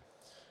over it.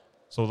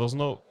 So there's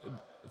no,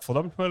 for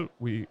WPML,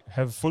 we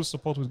have full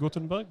support with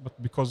Gutenberg,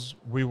 but because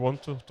we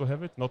want to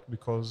have it, not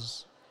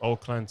because our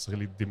clients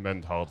really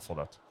demand hard for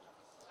that.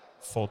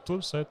 For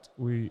Toolset,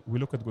 we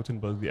look at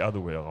Gutenberg the other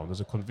way around, as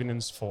a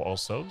convenience for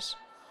ourselves,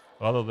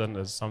 rather than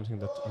as something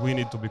that we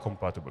need to be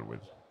compatible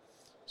with.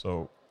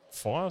 So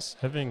for us,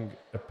 having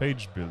a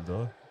page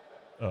builder,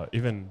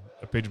 even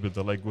a page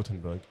builder like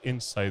Gutenberg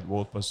inside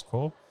WordPress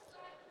core,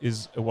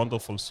 is a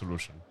wonderful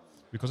solution,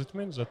 because it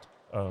means that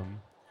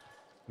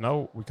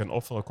now we can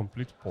offer a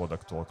complete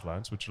product to our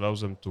clients, which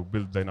allows them to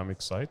build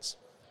dynamic sites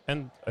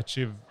and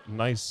achieve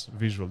nice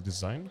visual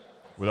design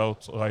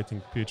without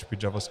writing PHP,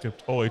 JavaScript,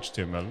 or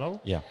HTML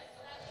now. Yeah.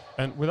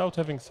 And without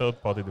having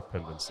third-party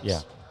dependencies.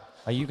 Yeah.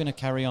 Are you going to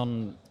carry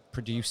on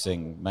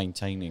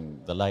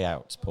maintaining the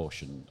layout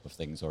portion of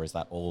things, or is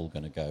that all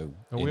going to go?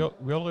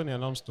 We already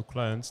announced to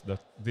clients that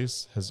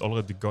this has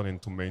already gone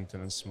into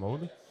maintenance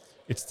mode.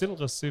 It still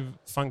receives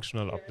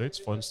functional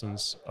updates. For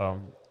instance,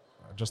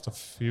 just a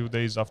few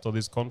days after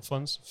this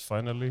conference,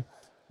 finally,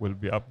 we'll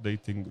be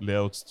updating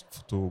layouts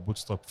to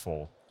Bootstrap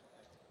 4,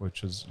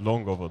 which is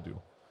long overdue.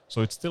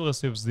 So it still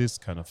receives these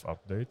kind of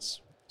updates,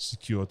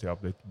 security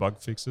update, bug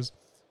fixes,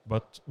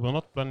 but we're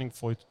not planning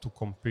for it to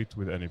compete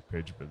with any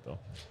page builder.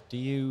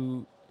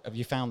 Have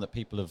you found that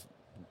people have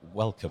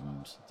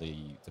welcomed the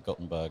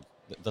Gutenberg,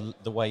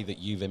 the way that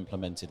you've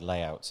implemented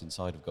layouts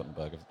inside of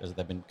Gutenberg? Has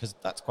there been, because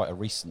that's quite a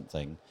recent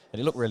thing, and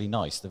it looked really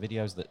nice. The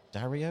videos that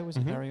Dario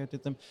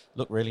did them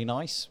look really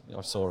nice. I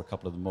saw a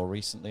couple of them more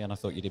recently, and I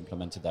thought you'd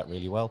implemented that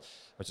really well.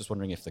 I was just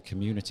wondering if the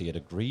community had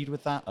agreed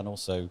with that, and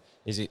also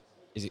is it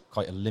is it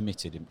quite a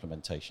limited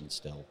implementation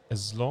still?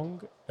 As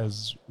long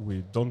as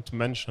we don't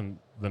mention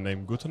the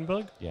name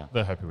Gutenberg, Yeah.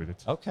 they're happy with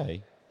it.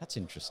 Okay, that's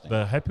interesting.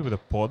 They're happy with the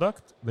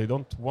product. They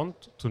don't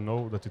want to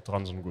know that it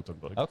runs on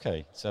Gutenberg.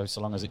 Okay, so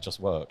long as it just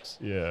works.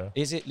 Yeah.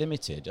 Is it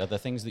limited? Are there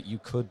things that you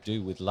could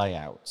do with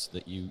layouts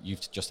that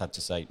you've just had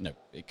to say, no,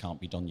 it can't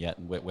be done yet,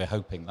 and we're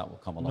hoping that will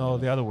come along? No,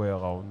 the other way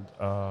around.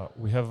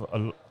 We have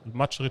a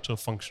much richer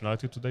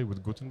functionality today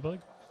with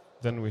Gutenberg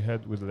than we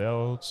had with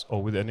layouts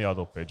or with any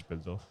other page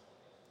builder.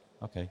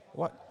 Okay,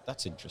 what?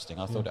 That's interesting.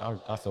 I thought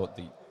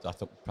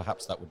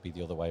perhaps that would be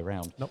the other way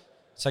around. Nope.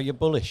 So you're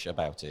bullish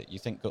about it. You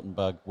think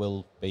Gutenberg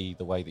will be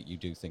the way that you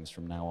do things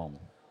from now on?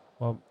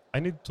 Well, I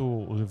need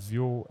to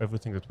review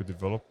everything that we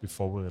develop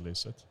before we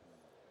release it.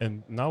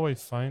 And now I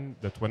find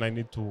that when I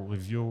need to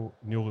review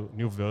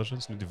new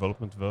versions, new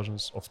development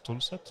versions of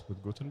toolset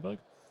with Gutenberg,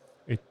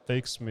 it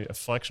takes me a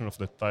fraction of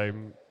the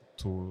time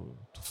to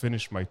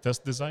finish my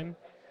test design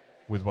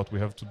with what we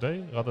have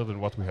today rather than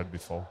what we had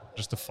before.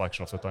 Just a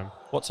fraction of the time.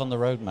 What's on the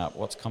roadmap?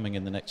 What's coming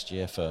in the next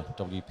year for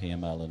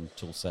WPML and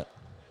toolset?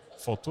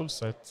 For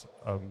toolset,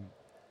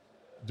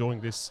 during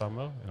this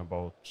summer, in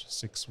about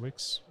 6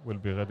 weeks, we'll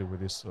be ready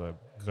with this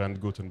Grand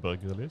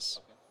Gutenberg release.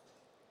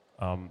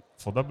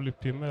 For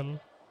WPML,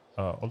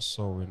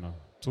 also in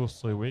 2 or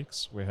 3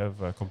 weeks, we have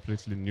a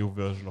completely new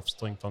version of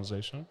string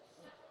translation,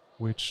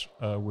 which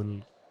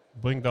will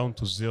bring down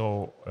to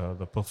zero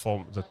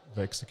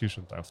the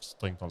execution time of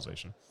string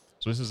translation.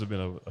 So this has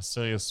been a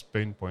serious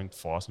pain point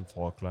for us and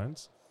for our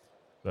clients,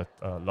 that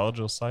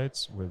larger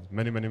sites with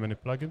many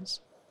plugins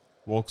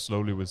work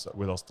slowly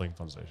with our string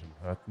translation.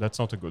 That's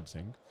not a good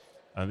thing.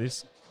 And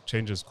this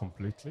changes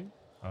completely,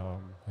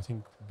 I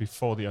think,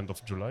 before the end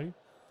of July.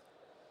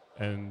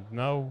 And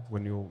now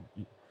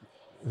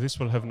this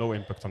will have no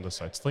impact on the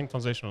site. String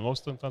translation or no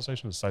string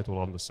translation, the site will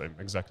run the same,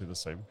 exactly the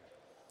same.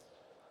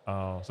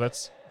 So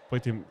that's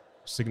pretty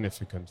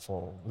significant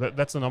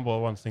that's the number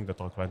one thing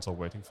that our clients are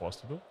waiting for us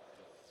to do.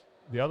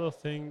 The other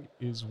thing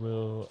is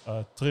we're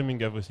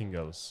trimming everything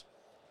else.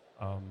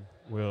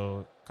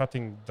 We're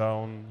cutting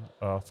down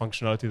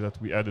functionality that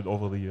we added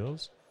over the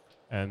years,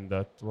 and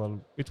that,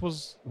 well, it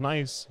was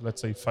nice,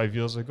 let's say 5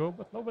 years ago,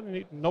 but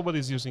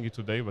nobody's using it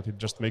today, but it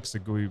just makes the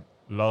GUI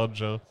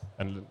larger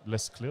and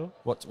less clear.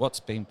 What's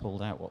being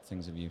pulled out? What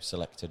things have you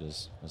selected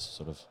as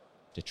sort of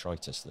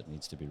detritus that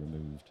needs to be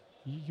removed?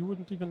 You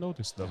wouldn't even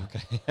notice them.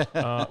 Okay.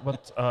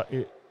 But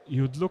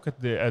you'd look at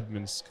the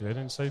admin screen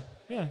and say,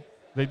 yeah,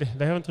 they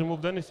haven't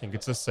removed anything.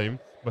 It's the same,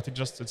 but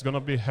it's going to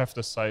be half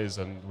the size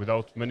and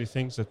without many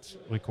things that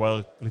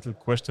require little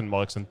question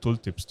marks and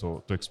tooltips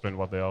to explain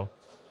what they are.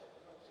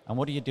 And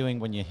what are you doing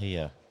when you're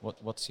here?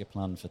 What's your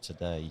plan for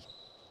today?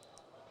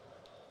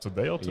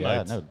 Today or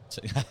tonight? Yeah,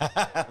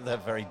 no, they're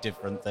very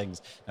different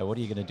things. Now, what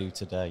are you going to do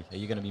today? Are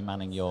you going to be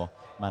manning your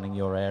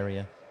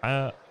area?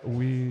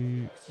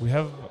 We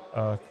have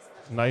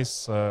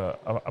nice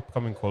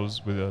upcoming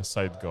calls with a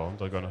SiteGround.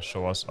 They're going to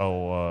show us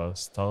our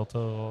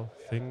starter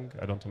thing.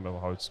 I don't remember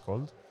how it's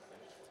called.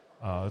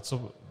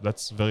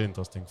 That's very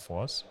interesting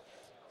for us.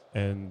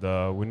 And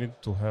we need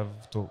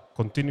to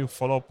continue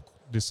follow-up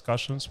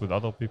discussions with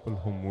other people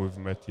whom we've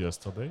met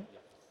yesterday.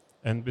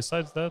 And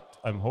besides that,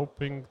 I'm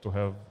hoping to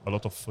have a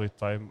lot of free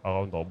time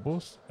around our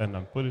booth, and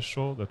I'm pretty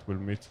sure that we'll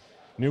meet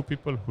new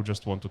people who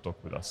just want to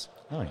talk with us.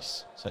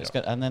 Nice. So it's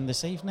good. And then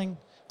this evening,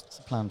 what's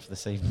the plan for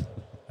this evening?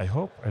 I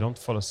hope I don't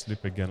fall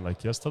asleep again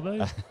like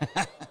yesterday.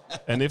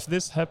 And if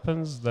this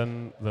happens,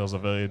 then there's a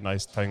very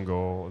nice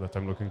tango that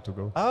I'm looking to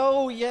go.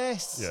 Oh,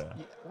 yes. Yeah.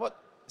 What?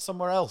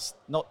 Somewhere else?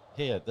 Not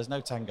here. There's no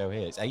tango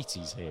here. It's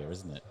 80s here,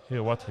 isn't it?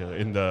 Here, what here?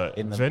 In the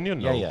venue?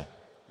 No. Yeah.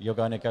 You're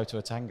going to go to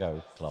a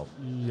tango club.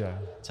 Yeah.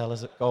 Tell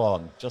us. Go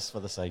on, just for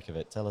the sake of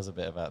it. Tell us a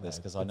bit about this,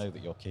 because I know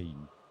that you're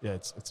keen. Yeah,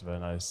 it's very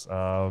nice.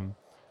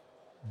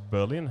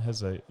 Berlin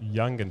has a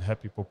young and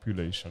happy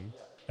population,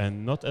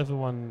 and not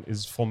everyone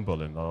is from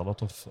Berlin. There are a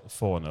lot of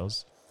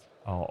foreigners.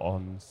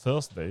 On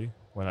Thursday,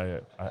 when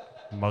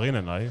Marine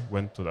and I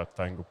went to that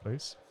tango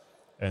place,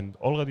 and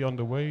already on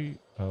the way,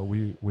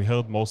 we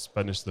heard more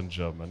Spanish than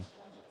German,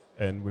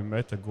 and we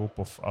met a group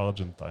of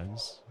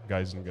Argentines,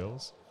 guys and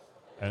girls,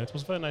 and it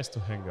was very nice to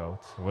hang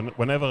out.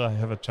 Whenever I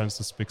have a chance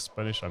to speak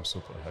Spanish, I'm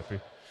super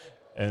happy,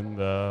 and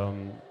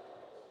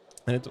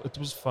it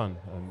was fun.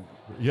 And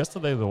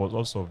yesterday there was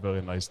also a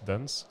very nice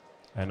dance,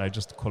 and I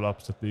just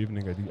collapsed at the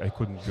evening. I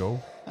couldn't go.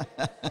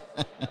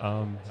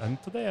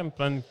 And today I'm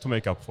planning to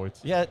make up for it.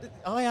 Yeah,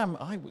 I am.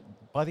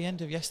 By the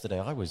end of yesterday,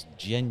 I was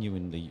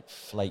genuinely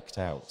flaked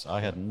out. I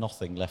had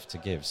nothing left to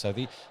give. So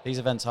these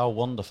events are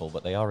wonderful,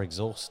 but they are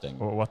exhausting.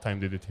 What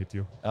time did it hit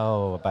you?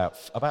 Oh,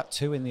 about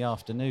 2 in the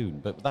afternoon.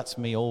 But that's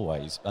me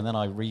always. And then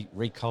I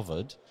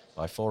recovered.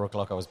 By 4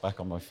 o'clock, I was back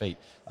on my feet.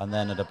 And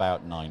then at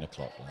about 9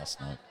 o'clock last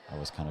night, I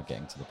was kind of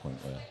getting to the point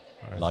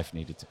where life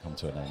needed to come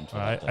to an end.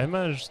 I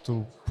managed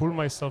to pull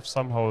myself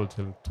somehow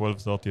till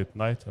 12:30 at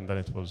night, and then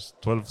it was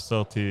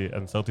 12:30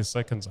 and 30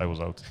 seconds, I was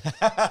out.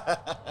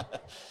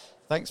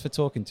 Thanks for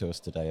talking to us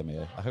today,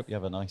 Amir. I hope you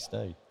have a nice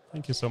day.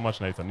 Thank you so much,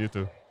 Nathan. You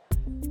too.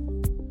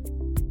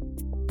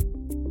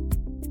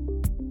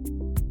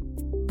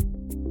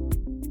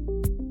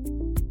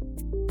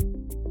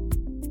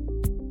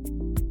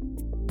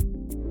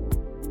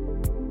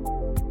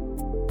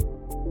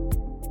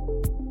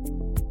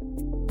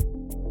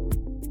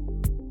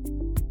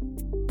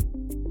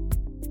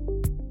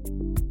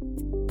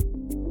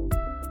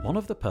 One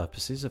of the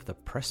purposes of the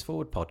Press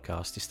Forward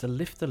podcast is to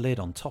lift the lid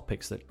on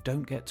topics that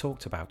don't get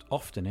talked about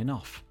often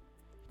enough,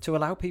 to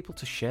allow people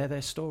to share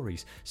their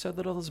stories so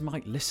that others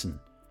might listen,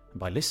 and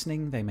by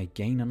listening they may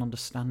gain an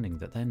understanding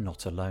that they're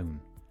not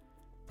alone.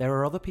 There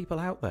are other people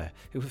out there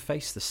who have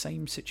faced the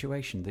same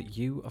situation that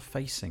you are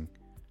facing.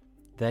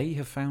 They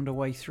have found a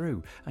way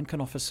through and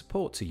can offer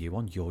support to you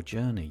on your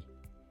journey.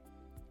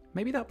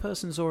 Maybe that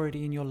person's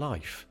already in your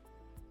life,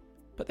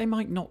 but they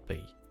might not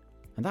be.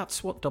 And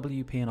that's what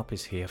WP & Up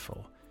is here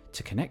for,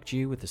 to connect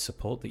you with the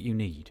support that you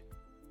need.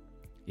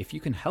 If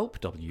you can help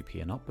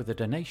WP & Up with a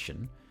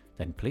donation,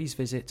 then please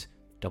visit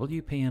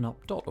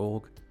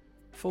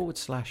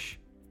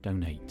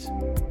wpandup.org/donate.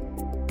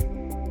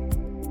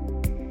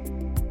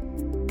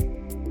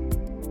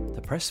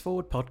 The Press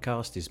Forward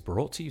podcast is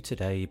brought to you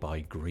today by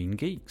Green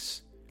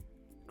Geeks.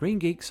 Green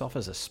Geeks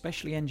offers a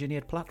specially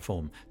engineered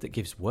platform that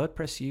gives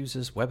WordPress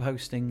users web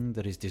hosting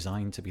that is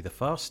designed to be the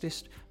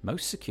fastest,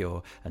 most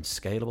secure and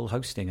scalable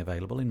hosting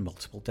available in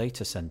multiple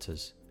data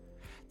centers.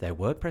 Their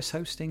WordPress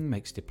hosting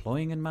makes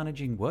deploying and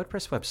managing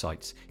WordPress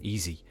websites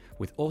easy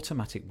with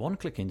automatic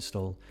one-click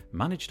install,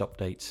 managed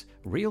updates,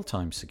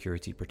 real-time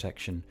security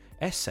protection,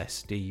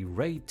 SSD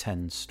RAID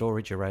 10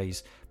 storage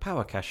arrays,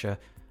 Power Cacher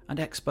and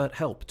expert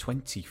help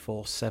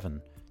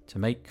 24/7 to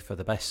make for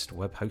the best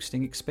web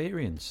hosting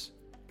experience.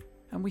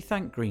 And we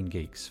thank Green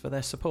Geeks for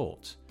their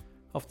support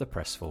of the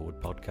Press Forward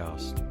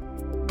podcast.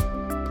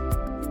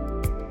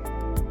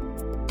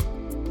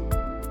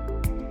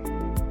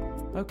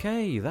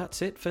 Okay,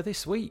 that's it for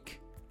this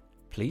week.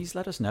 Please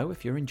let us know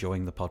if you're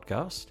enjoying the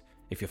podcast,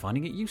 if you're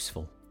finding it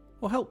useful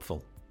or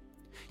helpful.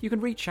 You can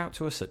reach out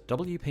to us at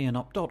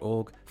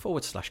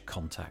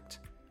wpandup.org/contact,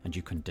 and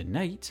you can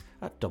donate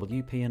at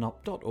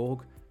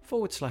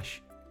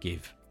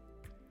wpandup.org/give.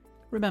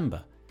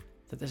 Remember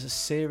that there's a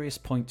serious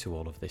point to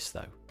all of this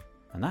though,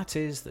 and that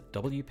is that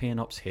WP &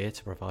 Up's here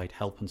to provide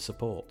help and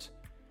support.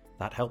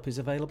 That help is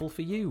available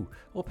for you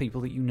or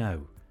people that you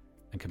know,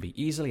 and can be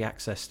easily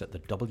accessed at the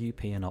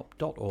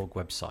wpandup.org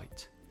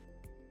website.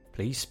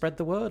 Please spread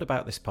the word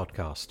about this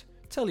podcast,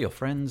 tell your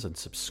friends and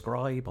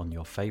subscribe on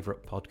your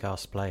favourite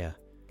podcast player.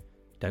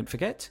 Don't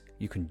forget,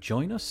 you can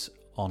join us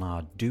on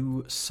our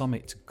Do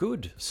Summit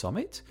Good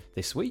Summit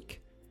this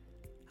week.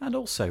 And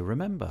also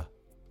remember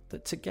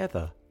that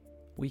together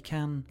we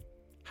can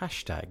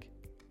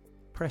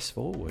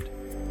 #PressForward.